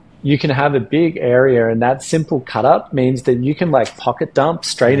that you can have a big area, and that simple cut up means that you can like pocket dump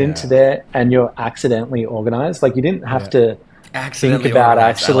straight into there, and you're accidentally organized. Like you didn't have to think about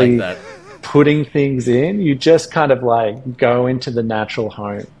actually putting things in. You just kind of like go into the natural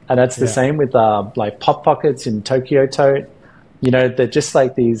home. And that's the same with like pop pockets in Tokyo Tote. They're just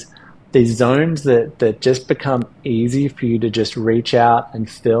like these zones that just become easy for you to just reach out and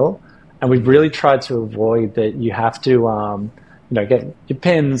fill. And we've really tried to avoid that you have to get your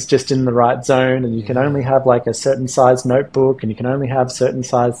pens just in the right zone, and you can only have like a certain size notebook, and you can only have certain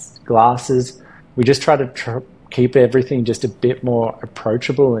size glasses. We just try to keep everything just a bit more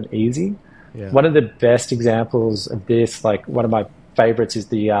approachable and easy. One of the best examples of this, like one of my favorites, is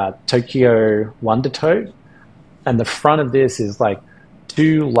the Tokyo Wonder Tote. And the front of this is like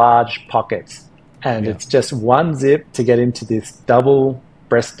 2 large pockets, and it's just one zip to get into this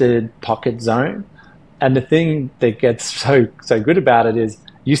double-breasted pocket zone. And the thing that gets so good about it is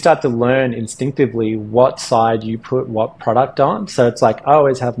you start to learn instinctively what side you put what product on. So it's like I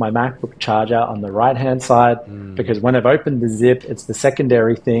always have my MacBook charger on the right-hand side because when I've opened the zip, it's the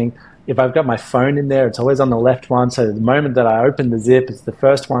secondary thing. If I've got my phone in there, it's always on the left one. So the moment that I open the zip, it's the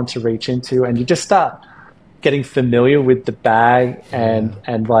first one to reach into, and you just start getting familiar with the bag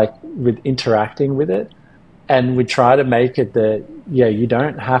and like with interacting with it. And we try to make it that, you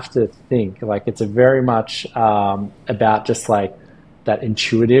don't have to think. Like it's a very much about just like that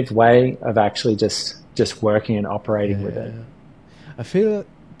intuitive way of actually just working and operating with it. I feel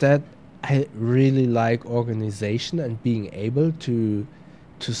that I really like organization and being able to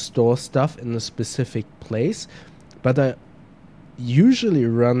store stuff in a specific place, but I usually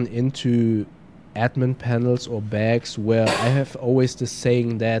run into admin panels or bags where I have always the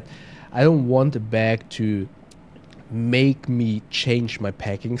saying that I don't want a bag to make me change my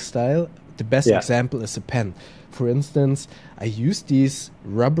packing style. The best example is a pen. For instance, I use these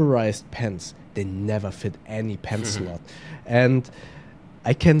rubberized pens. They never fit any pen slot. And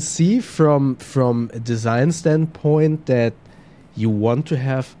I can see from a design standpoint that you want to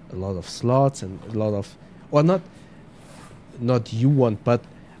have a lot of slots and a lot of, or not you want, but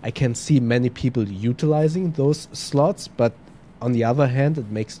I can see many people utilizing those slots. But on the other hand, it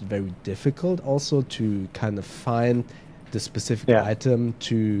makes it very difficult also to kind of find the specific item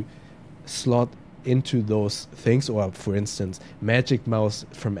to slot into those things. Or for instance, Magic Mouse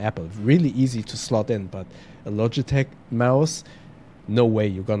from Apple, really easy to slot in, but a Logitech mouse, no way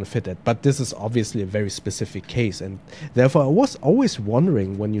you're gonna fit it. But this is obviously a very specific case, and therefore I was always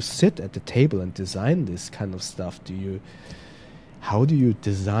wondering, when you sit at the table and design this kind of stuff, how do you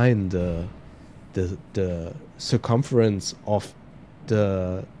design the circumference of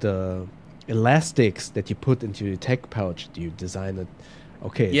the elastics that you put into your tech pouch? Do you design it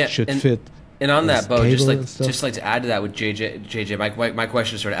it should fit? And on that, Bo, just like to add to that with JJ, my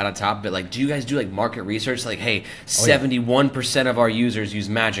question is sort of add on top of it. Like, do you guys do like market research? Like, hey, 71% of our users use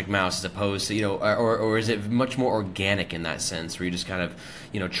Magic Mouse as opposed to, or is it much more organic in that sense, where you just kind of,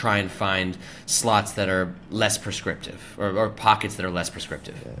 try and find slots that are less prescriptive or pockets that are less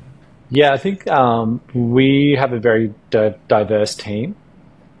prescriptive? Yeah, I think we have a very diverse team.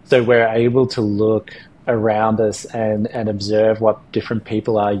 So we're able to look around us and observe what different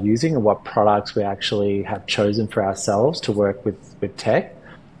people are using and what products we actually have chosen for ourselves to work with tech.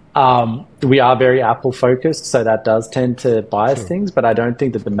 We are very Apple focused, so that does tend to bias things, but I don't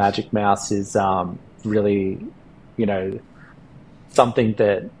think that the Magic Mouse is really, something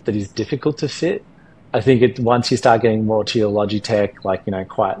that is difficult to fit. I think once you start getting more to your Logitech, like,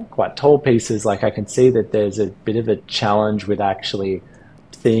 quite tall pieces, like I can see that there's a bit of a challenge with actually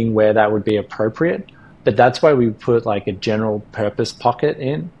seeing where that would be appropriate. But that's why we put like a general purpose pocket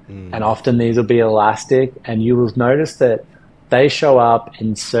in. And often these will be elastic, and you will notice that they show up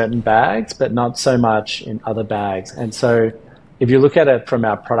in certain bags, but not so much in other bags. And so if you look at it from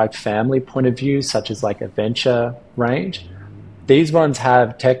our product family point of view, such as like a venture range, these ones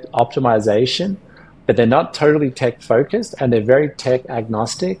have tech optimization, but they're not totally tech focused, and they're very tech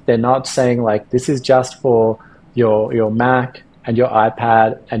agnostic. They're not saying like, this is just for your Mac and your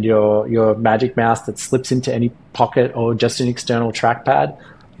iPad and your Magic Mouse that slips into any pocket or just an external trackpad.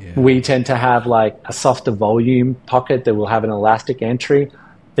 We tend to have like a softer volume pocket that will have an elastic entry.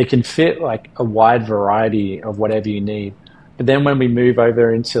 They can fit like a wide variety of whatever you need. But then when we move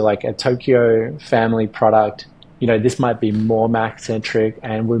over into like a Tokyo family product, this might be more Mac centric,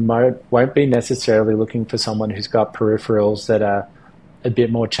 and we won't be necessarily looking for someone who's got peripherals that are a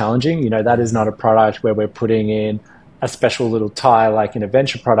bit more challenging. That is not a product where we're putting in a special little tie like in a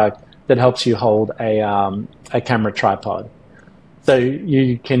venture product that helps you hold a camera tripod. So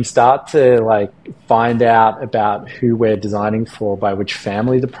you can start to like find out about who we're designing for by which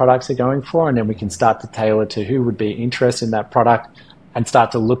family the products are going for, and then we can start to tailor to who would be interested in that product and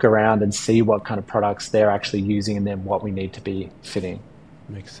start to look around and see what kind of products they're actually using and then what we need to be fitting.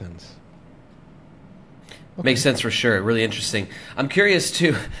 Makes sense. Okay. Makes sense for sure. Really interesting. I'm curious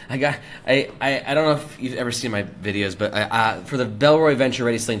too. I don't know if you've ever seen my videos, but for the Bellroy Venture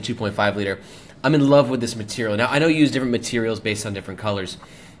Ready Sling 2.5 liter, I'm in love with this material. Now I know you use different materials based on different colors,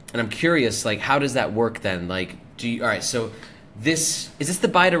 and I'm curious, like, how does that work then? Like, all right, so is this the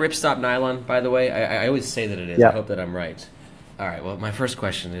buy to ripstop nylon, by the way? I always say that it is. Yeah. I hope that I'm right. All right. Well, my first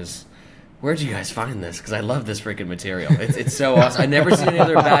question is, where'd you guys find this? Because I love this freaking material. It's so awesome. I've never seen any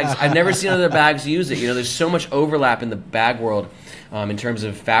other bags. I've never seen other bags use it. There's so much overlap in the bag world in terms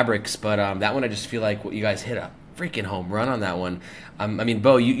of fabrics, but that one I just feel like you guys hit a freaking home run on that one. I mean,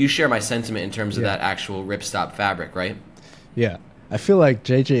 Bo, you share my sentiment in terms of that actual ripstop fabric, right? Yeah. I feel like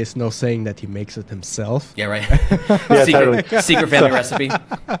JJ is now saying that he makes it himself. Yeah, right. Secret family recipe.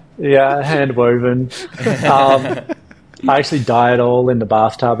 Yeah, hand woven. I actually dye it all in the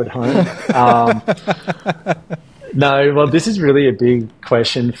bathtub at home. No, well, this is really a big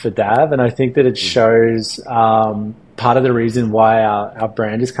question for Dav, and I think that it shows part of the reason why our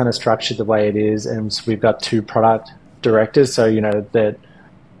brand is kind of structured the way it is, and we've got two product directors, so that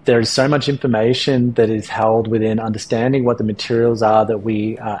there is so much information that is held within understanding what the materials are that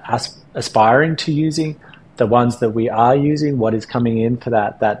we are aspiring to using, the ones that we are using, what is coming in for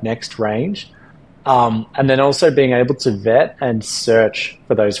that next range. And then also being able to vet and search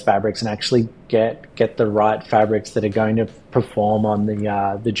for those fabrics and actually get the right fabrics that are going to perform on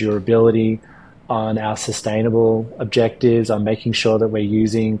the durability, on our sustainable objectives, on making sure that we're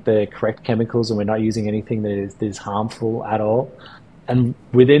using the correct chemicals and we're not using anything that is harmful at all. And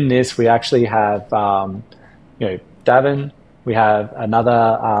within this, we actually have, Davin, we have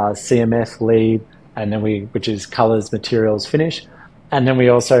another CMF lead, and then which is colors, materials, finish. And then we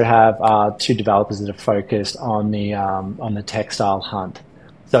also have 2 developers that are focused on the textile hunt.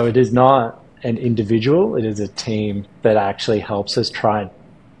 So it is not an individual, it is a team that actually helps us try and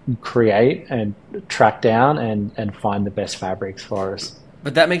create and track down and find the best fabrics for us.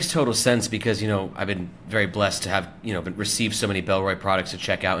 But that makes total sense because, I've been very blessed to have, received so many Bellroy products to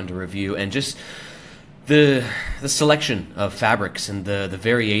check out and to review, and just the selection of fabrics and the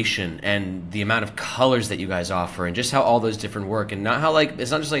variation and the amount of colors that you guys offer, and just how all those different work, and not how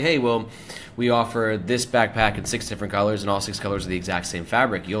it's not just like, hey, well, we offer this backpack in 6 different colors and all 6 colors are the exact same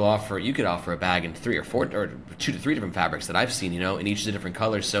fabric. You could offer a bag in 3 or 4 or 2 to 3 different fabrics that I've seen, in each of the different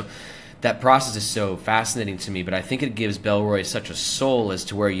colors. So that process is so fascinating to me, but I think it gives Bellroy such a soul as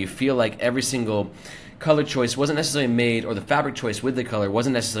to where you feel like every single color choice wasn't necessarily made, or the fabric choice with the color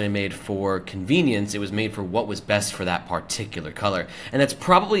wasn't necessarily made for convenience. It was made for what was best for that particular color. And that's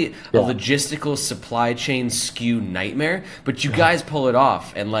probably a logistical supply chain skew nightmare, but you guys pull it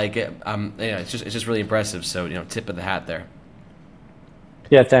off. And it's just really impressive. So, tip of the hat there.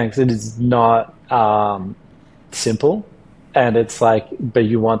 Yeah, thanks. It is not simple. And it's but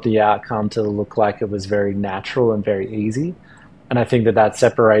you want the outcome to look like it was very natural and very easy. And I think that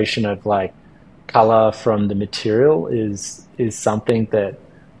separation of color from the material is something that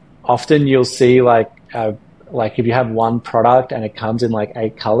often you'll see if you have one product and it comes in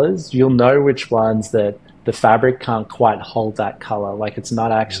 8 colors, you'll know which ones that the fabric can't quite hold that color. It's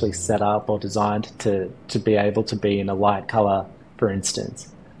not actually set up or designed to be able to be in a light color, for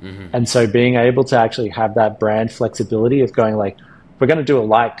instance. Mm-hmm. And so being able to actually have that brand flexibility of going we're going to do a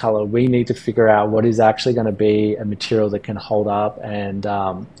light color, we need to figure out what is actually going to be a material that can hold up and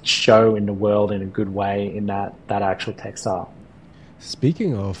show in the world in a good way in that actual textile.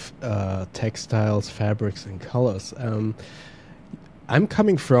 Speaking of textiles, fabrics, and colors, I'm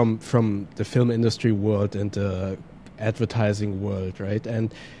coming from the film industry world and the advertising world, right?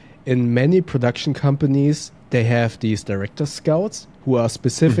 And in many production companies, they have these director scouts who are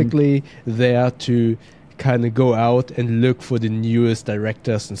specifically there to kind of go out and look for the newest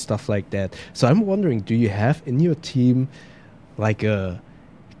directors and stuff like that. So I'm wondering, do you have in your team a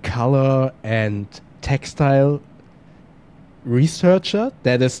color and textile researcher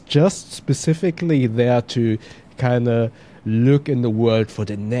that is just specifically there to kind of look in the world for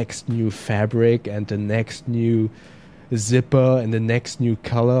the next new fabric and the next new zipper and the next new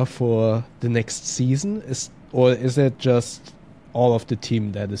color for the next season? Or is it just all of the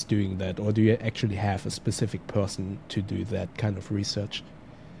team that is doing that, or do you actually have a specific person to do that kind of research?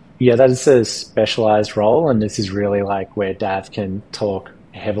 Yeah, that is a specialized role, and this is really where Dav can talk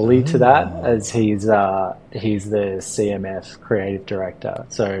heavily to that, as he's the CMF creative director.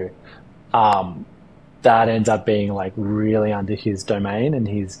 So that ends up being really under his domain, and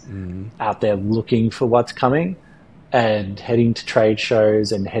he's out there looking for what's coming and heading to trade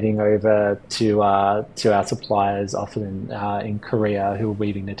shows and heading over to our suppliers, often in Korea, who are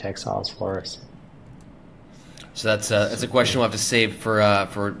weaving the textiles for us. So that's a question we'll have to save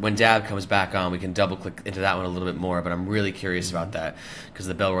for when Dav comes back on. We can double click into that one a little bit more, but I'm really curious about that because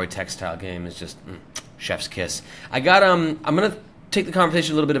the Bellroy textile game is just chef's kiss. I'm gonna take the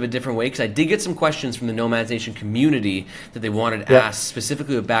conversation a little bit of a different way because I did get some questions from the Nomads Nation community that they wanted asked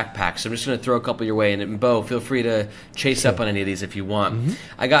specifically with backpacks. So I'm just going to throw a couple your way, and Bo, feel free to chase up on any of these if you want.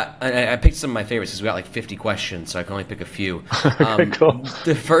 I picked some of my favorites because we got 50 questions, so I can only pick a few. Cool.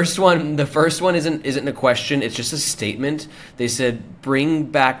 The first one isn't a question; it's just a statement. They said, "Bring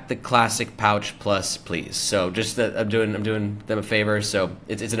back the classic pouch plus, please." So just I'm doing them a favor. So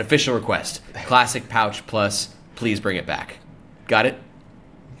it's an official request: classic pouch plus, please bring it back. Got it?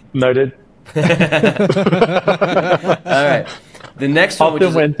 Noted. All right. The next one.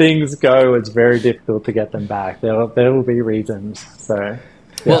 Often when things go, it's very difficult to get them back. There will be reasons. So. Yeah.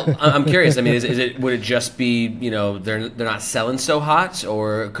 Well, I'm curious. I mean, would it just be they're not selling so hot,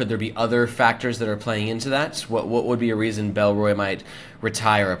 or could there be other factors that are playing into that? What would be a reason Bellroy might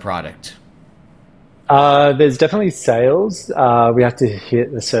retire a product? There's definitely sales. We have to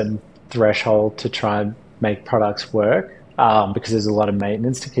hit a certain threshold to try and make products work. Because there's a lot of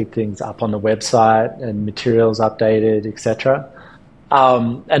maintenance to keep things up on the website and materials updated, etc.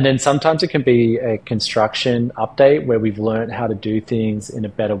 And then sometimes it can be a construction update where we've learned how to do things in a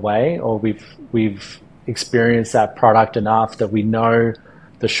better way, or we've experienced that product enough that we know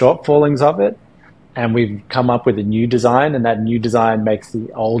the shortfallings of it. and we've come up with a new design, and that new design makes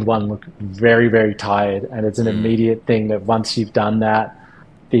the old one look very, very tired. And it's an immediate thing that once you've done that,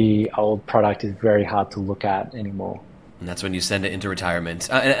 the old product is very hard to look at anymore. And that's when you send it into retirement.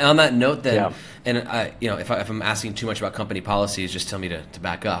 And on that note, then, and if I'm asking too much about company policies, just tell me to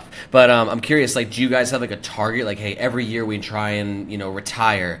back off. But I'm curious, like, do you guys have like a target? Like, hey, every year we try and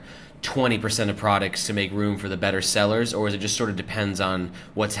retire 20% of products to make room for the better sellers, or is it just sort of depends on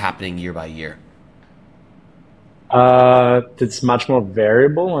what's happening year by year? It's much more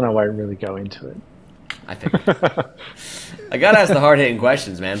variable, and I won't really go into it. I think I gotta ask the hard-hitting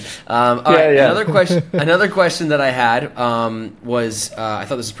questions, man. All right, another question that I had was I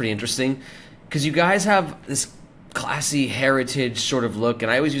thought this was pretty interesting because you guys have this classy heritage sort of look,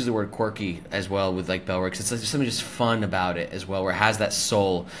 and I always use the word quirky as well with like Bellroy, because there's something just fun about it as well, where it has that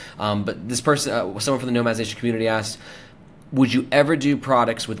soul. But this person, someone from the Nomads Nation community, asked, "Would you ever do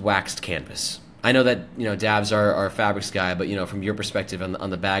products with waxed canvas?" I know that Davs are a fabrics guy, but from your perspective on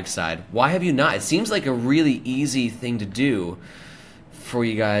the bag side, why have you not? It seems like a really easy thing to do for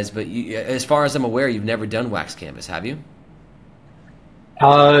you guys, but as far as I'm aware, you've never done waxed canvas, have you?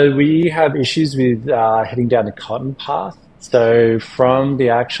 We have issues with heading down the cotton path. So from the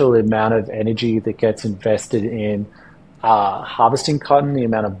actual amount of energy that gets invested in harvesting cotton, the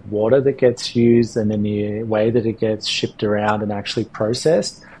amount of water that gets used, and then the way that it gets shipped around and actually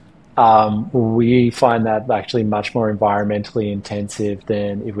processed, we find that actually much more environmentally intensive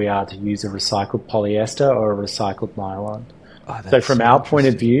than if we are to use a recycled polyester or a recycled nylon. So from our point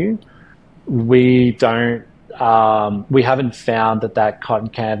of view, we don't, we haven't found that cotton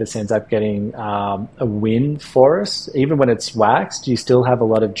canvas ends up getting a win for us. Even when it's waxed, you still have a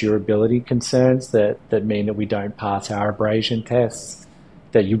lot of durability concerns that mean that we don't pass our abrasion tests,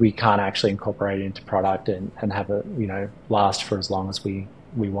 that we can't actually incorporate it into product and have it last for as long as we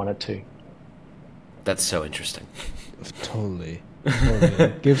want it to. That's so interesting. Totally.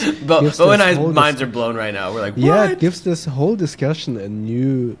 Bo and I's minds are blown right now. We're like, what? Yeah, it gives this whole discussion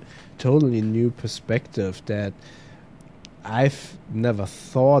a totally new perspective that I've never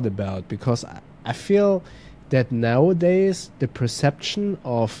thought about, because I feel that nowadays the perception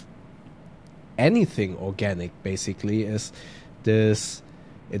of anything organic basically is this: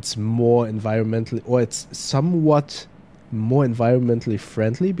 it's more environmentally, or it's somewhat more environmentally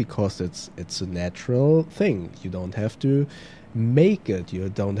friendly because it's a natural thing. You don't have to make it. You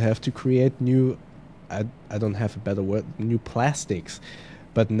don't have to create new, I don't have a better word, new plastics.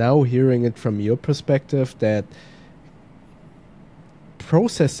 But now hearing it from your perspective, that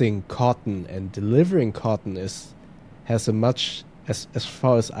processing cotton and delivering cotton has a much, as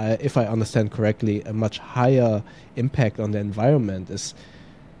far as if I understand correctly, a much higher impact on the environment is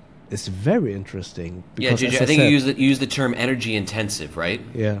very interesting. Because, I think you use the term energy intensive, right?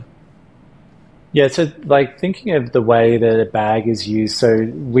 Yeah. Yeah, so like thinking of the way that a bag is used, so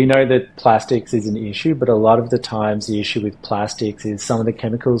we know that plastics is an issue, but a lot of the times the issue with plastics is some of the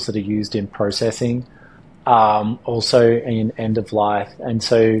chemicals that are used in processing, also in end of life. And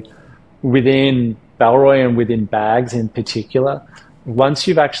so within Bellroy and within bags in particular, once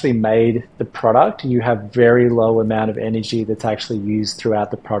you've actually made the product, you have very low amount of energy that's actually used throughout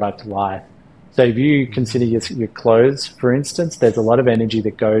the product life. So if you consider your clothes, for instance, there's a lot of energy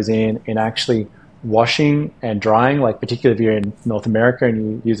that goes in actually washing and drying, like particularly if you're in North America and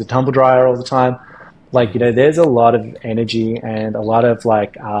you use a tumble dryer all the time, there's a lot of energy and a lot of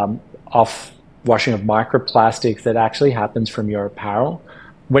off washing of microplastics that actually happens from your apparel.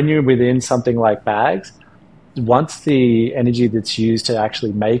 When you're within something like bags, once the energy that's used to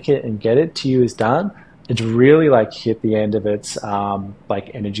actually make it and get it to you is done, it's really hit the end of its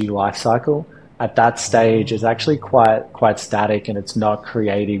energy life cycle. At that stage, it's actually quite static, and it's not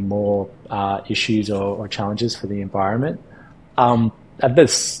creating more issues or challenges for the environment. At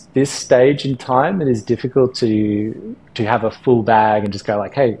this stage in time, it is difficult to have a full bag and just go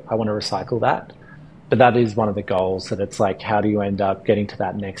hey, I want to recycle that. But that is one of the goals, that it's how do you end up getting to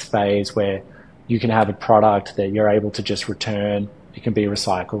that next phase where you can have a product that you're able to just return, it can be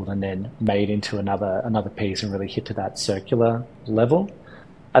recycled and then made into another piece and really hit to that circular level.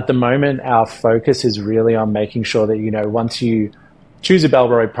 At the moment, our focus is really on making sure that, once you choose a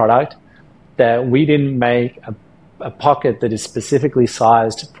Bellroy product, that we didn't make a pocket that is specifically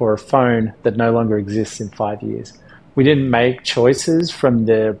sized for a phone that no longer exists in 5 years. We didn't make choices from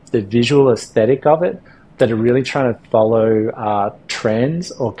the visual aesthetic of it that are really trying to follow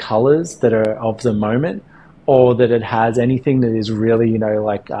trends or colors that are of the moment, or that it has anything that is really,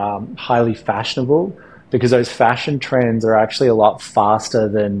 highly fashionable, because those fashion trends are actually a lot faster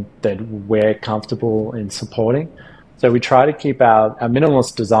than we're comfortable in supporting. So we try to keep our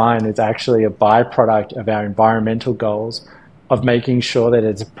minimalist design is actually a byproduct of our environmental goals of making sure that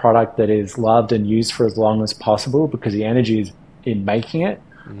it's a product that is loved and used for as long as possible, because the energy is in making it.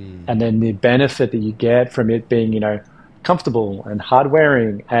 And then the benefit that you get from it being, comfortable and hard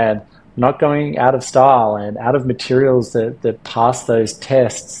wearing and not going out of style and out of materials that pass those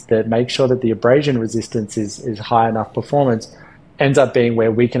tests that make sure that the abrasion resistance is high enough performance, ends up being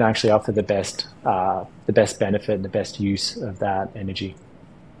where we can actually offer the best benefit and the best use of that energy.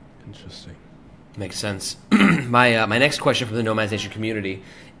 Interesting. Makes sense. My next question from the Nomads Nation community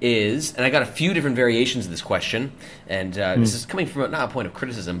is, and I got a few different variations of this question, and this is coming from not a point of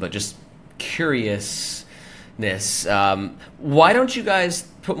criticism, but just curiousness. Why don't you guys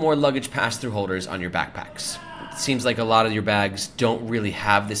put more luggage pass-through holders on your backpacks? It seems like a lot of your bags don't really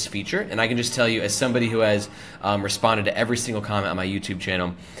have this feature, and I can just tell you, as somebody who has responded to every single comment on my YouTube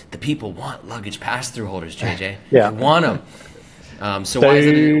channel, the people want luggage pass-through holders, JJ. Yeah. They want them. So why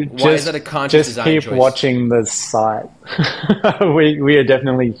is that a conscious design choice? Just keep watching the site. we are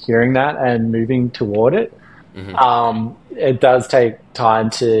definitely hearing that and moving toward it. It does take time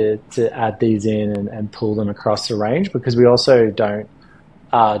to add these in and pull them across the range, because we also don't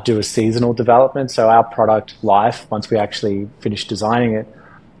do a seasonal development. So our product life, once we actually finish designing it,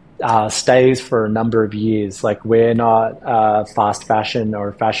 stays for a number of years. Like, we're not a fast fashion or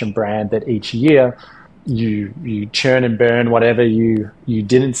a fashion brand that each year you churn and burn whatever you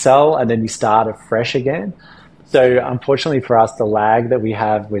didn't sell and then you start afresh again. So unfortunately for us, the lag that we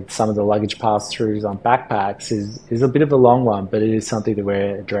have with some of the luggage pass-throughs on backpacks is a bit of a long one, but it is something that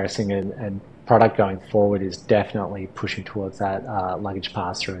we're addressing, and product going forward is definitely pushing towards that luggage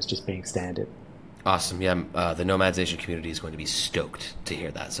pass-through as just being standard. Awesome. Yeah, the Nomads Nation community is going to be stoked to hear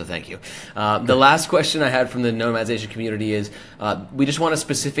that, so thank you. The last question I had from the Nomads Nation community is, we just want a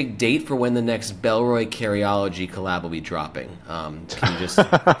specific date for when the next Bellroy Carryology collab will be dropping. Can you just...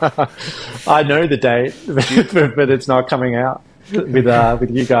 I know the date, but it's not coming out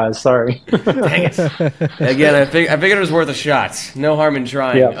with you guys, sorry. Dang it. Again, I figured it was worth a shot. No harm in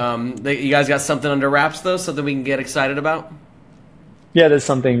trying. Yep. You guys got something under wraps, though, something we can get excited about? Yeah, there's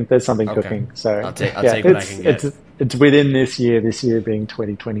something okay. cooking. So I'll take what I can get. It's within this year being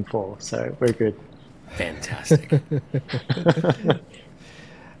 2024, so we're good. Fantastic.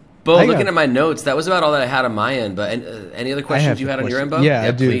 Bo, looking at my notes, that was about all that I had on my end, but any other questions you had on your end, Bo? Yeah,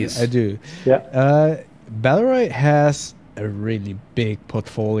 I do. Please. I do. Yeah. Bellroy has a really big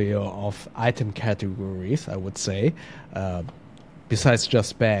portfolio of item categories, I would say, besides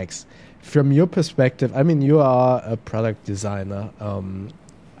just bags. From your perspective, I mean, you are a product designer,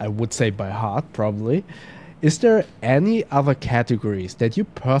 I would say by heart, probably. Is there any other categories that you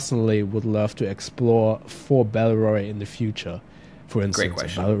personally would love to explore for Bellroy in the future? For instance,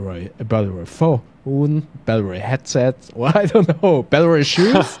 Bellroy phone, Bellroy headsets, or I don't know, Bellroy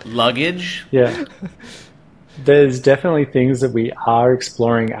shoes? Luggage? Yeah. There's definitely things that we are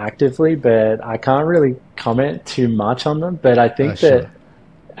exploring actively, but I can't really comment too much on them. But I think that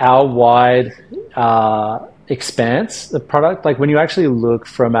our wide expanse of product, like when you actually look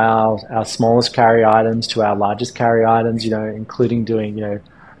from our smallest carry items to our largest carry items, including doing,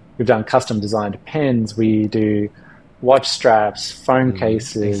 we've done custom designed pens, we do watch straps, phone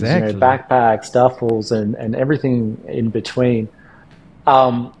cases, backpacks, duffels, and everything in between.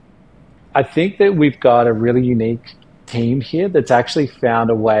 I think that we've got a really unique team here that's actually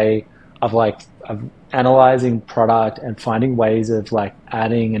found a way of analyzing product and finding ways of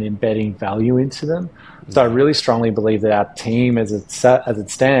adding and embedding value into them. So I really strongly believe that our team, as it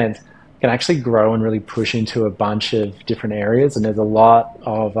stands, can actually grow and really push into a bunch of different areas. And there's a lot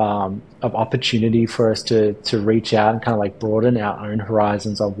of opportunity for us to reach out and kind of broaden our own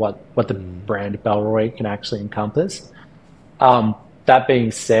horizons of what the brand Bellroy can actually encompass. That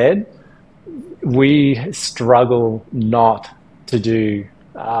being said, we struggle not to do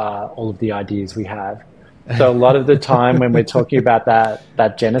all of the ideas we have. So a lot of the time when we're talking about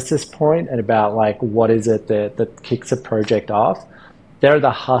that genesis point and about what is it that kicks a project off, there are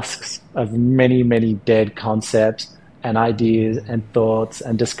the husks of many, many dead concepts and ideas and thoughts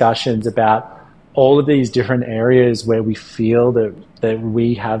and discussions about all of these different areas where we feel that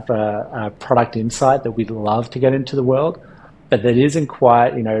we have a product insight that we'd love to get into the world, but that isn't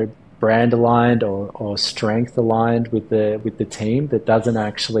quite, brand aligned or strength aligned with the team, that doesn't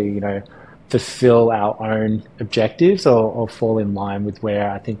actually, fulfill our own objectives or fall in line with where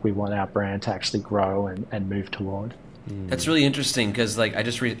I think we want our brand to actually grow and move toward. That's really interesting because, I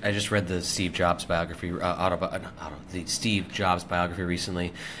just read the Steve Jobs biography, the Steve Jobs biography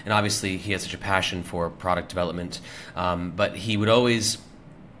recently, and obviously he has such a passion for product development, but he would always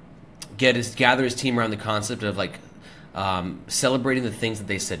gather his team around the concept of celebrating the things that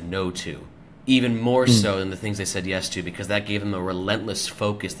they said no to, even more so than the things they said yes to, because that gave them a relentless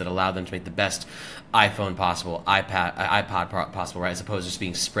focus that allowed them to make the best iPhone possible, iPod possible, right, as opposed to just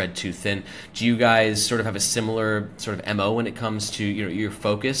being spread too thin. Do you guys sort of have a similar sort of MO when it comes to your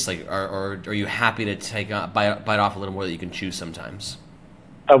focus? Like, or are you happy to bite off a little more that you can chew sometimes?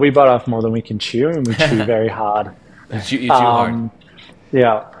 We bite off more than we can chew, and we chew very hard. You chew hard.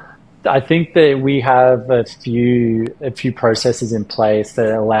 Yeah. I think that we have a few processes in place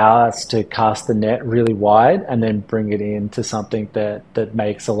that allow us to cast the net really wide and then bring it into something that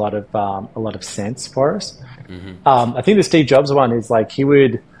makes a lot of sense for us. I think the Steve Jobs one is like he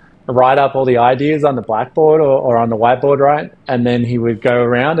would write up all the ideas on the blackboard or on the whiteboard, right? And then he would go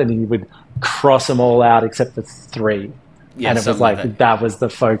around and he would cross them all out except for 3. Yeah, and it was like that was the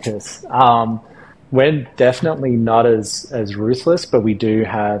focus. We're definitely not as ruthless, but we do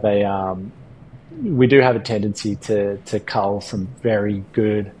have a tendency to cull some very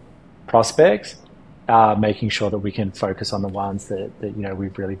good prospects, making sure that we can focus on the ones that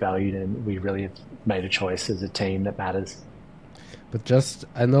we've really valued and we really have made a choice as a team that matters. But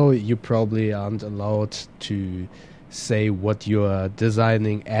I know you probably aren't allowed to say what you are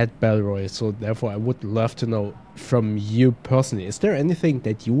designing at Bellroy, so therefore I would love to know from you personally, is there anything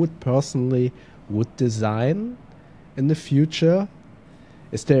that you would design in the future?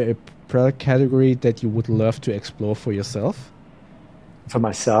 Is there a product category that you would love to explore for yourself? For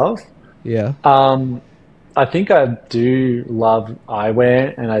myself? Yeah. I think I do love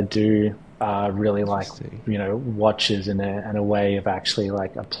eyewear, and I do really like watches and a way of actually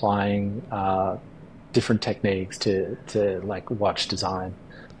like applying different techniques to like watch design,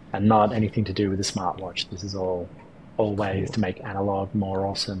 and not anything to do with a smartwatch. This is all ways to make analog more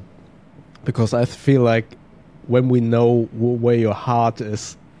awesome. Because I feel like when we know where your heart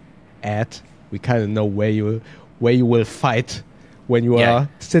is at, we kind of know where you will fight when you are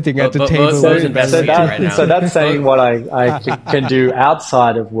sitting at the table. So that's saying what I can do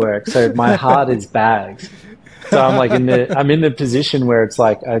outside of work. So my heart is bags. So I'm like I'm in the position where it's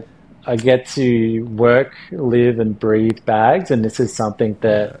like I get to work, live, and breathe bags, and this is something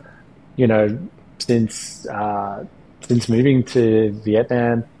that since moving to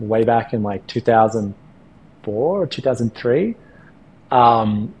Vietnam way back in like 2004 or 2003,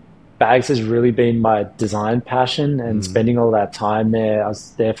 bags has really been my design passion, and spending all that time there. I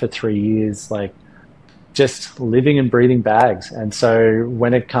was there for 3 years, like just living and breathing bags. And so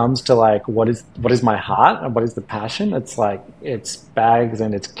when it comes to like what is my heart and what is the passion, it's like it's bags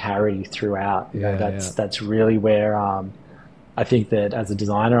and it's carry throughout. That's really where I think that as a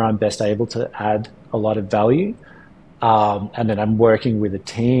designer I'm best able to add a lot of value. And then I'm working with a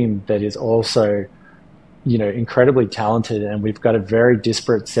team that is also, incredibly talented, and we've got a very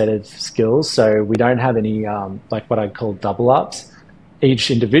disparate set of skills. So we don't have any, like what I call double ups. Each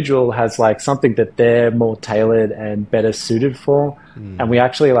individual has like something that they're more tailored and better suited for. And we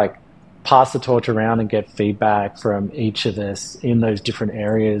actually like pass the torch around and get feedback from each of us in those different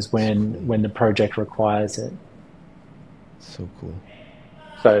areas when the project requires it. So cool.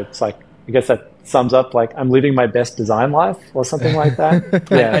 So it's like, I guess that sums up like I'm living my best design life or something like that.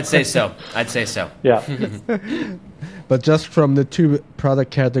 Yeah. I'd say so. Yeah. But just from the 2 product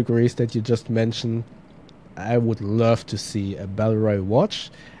categories that you just mentioned, I would love to see a Bellroy watch.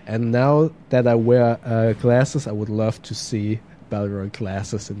 And now that I wear glasses, I would love to see Bellroy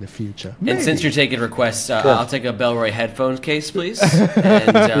glasses in the future. And since you're taking requests, I'll take a Bellroy headphones case, please.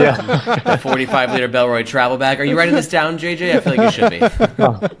 And a 45-liter Bellroy travel bag. Are you writing this down, JJ? I feel like you should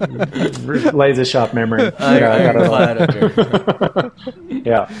be. Laser sharp memory.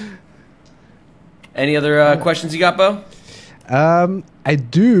 Yeah. Any other questions you got, Bo? I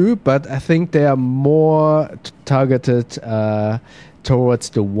do, but I think they are more targeted towards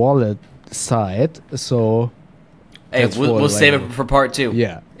the wallet side. So... Hey, we'll save it for part 2.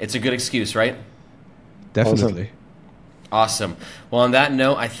 Yeah. It's a good excuse, right? Definitely. Awesome. Well, on that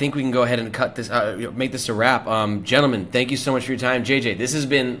note, I think we can go ahead and cut this, make this a wrap. Gentlemen, thank you so much for your time. JJ, this has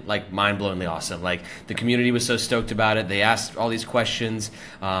been like mind-blowingly awesome. Like the community was so stoked about it. They asked all these questions.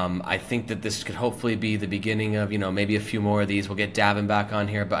 I think that this could hopefully be the beginning of, maybe a few more of these. We'll get Davin back on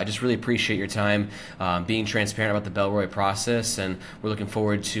here, but I just really appreciate your time, being transparent about the Bellroy process, and we're looking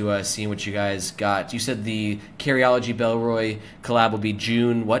forward to seeing what you guys got. You said the Carryology Bellroy collab will be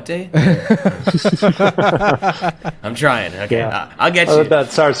June what day? I'm trying. Okay, yeah. I'll get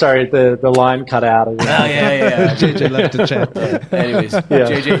you. Sorry, the line cut out. Oh, yeah. JJ left the chat. Anyways,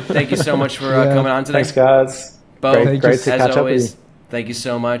 JJ, thank you so much for coming on today. Thanks, guys. Bo, great to catch up with you. Thank you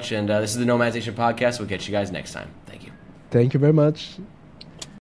so much. And this is the Nomads Nation Podcast. We'll catch you guys next time. Thank you. Thank you very much.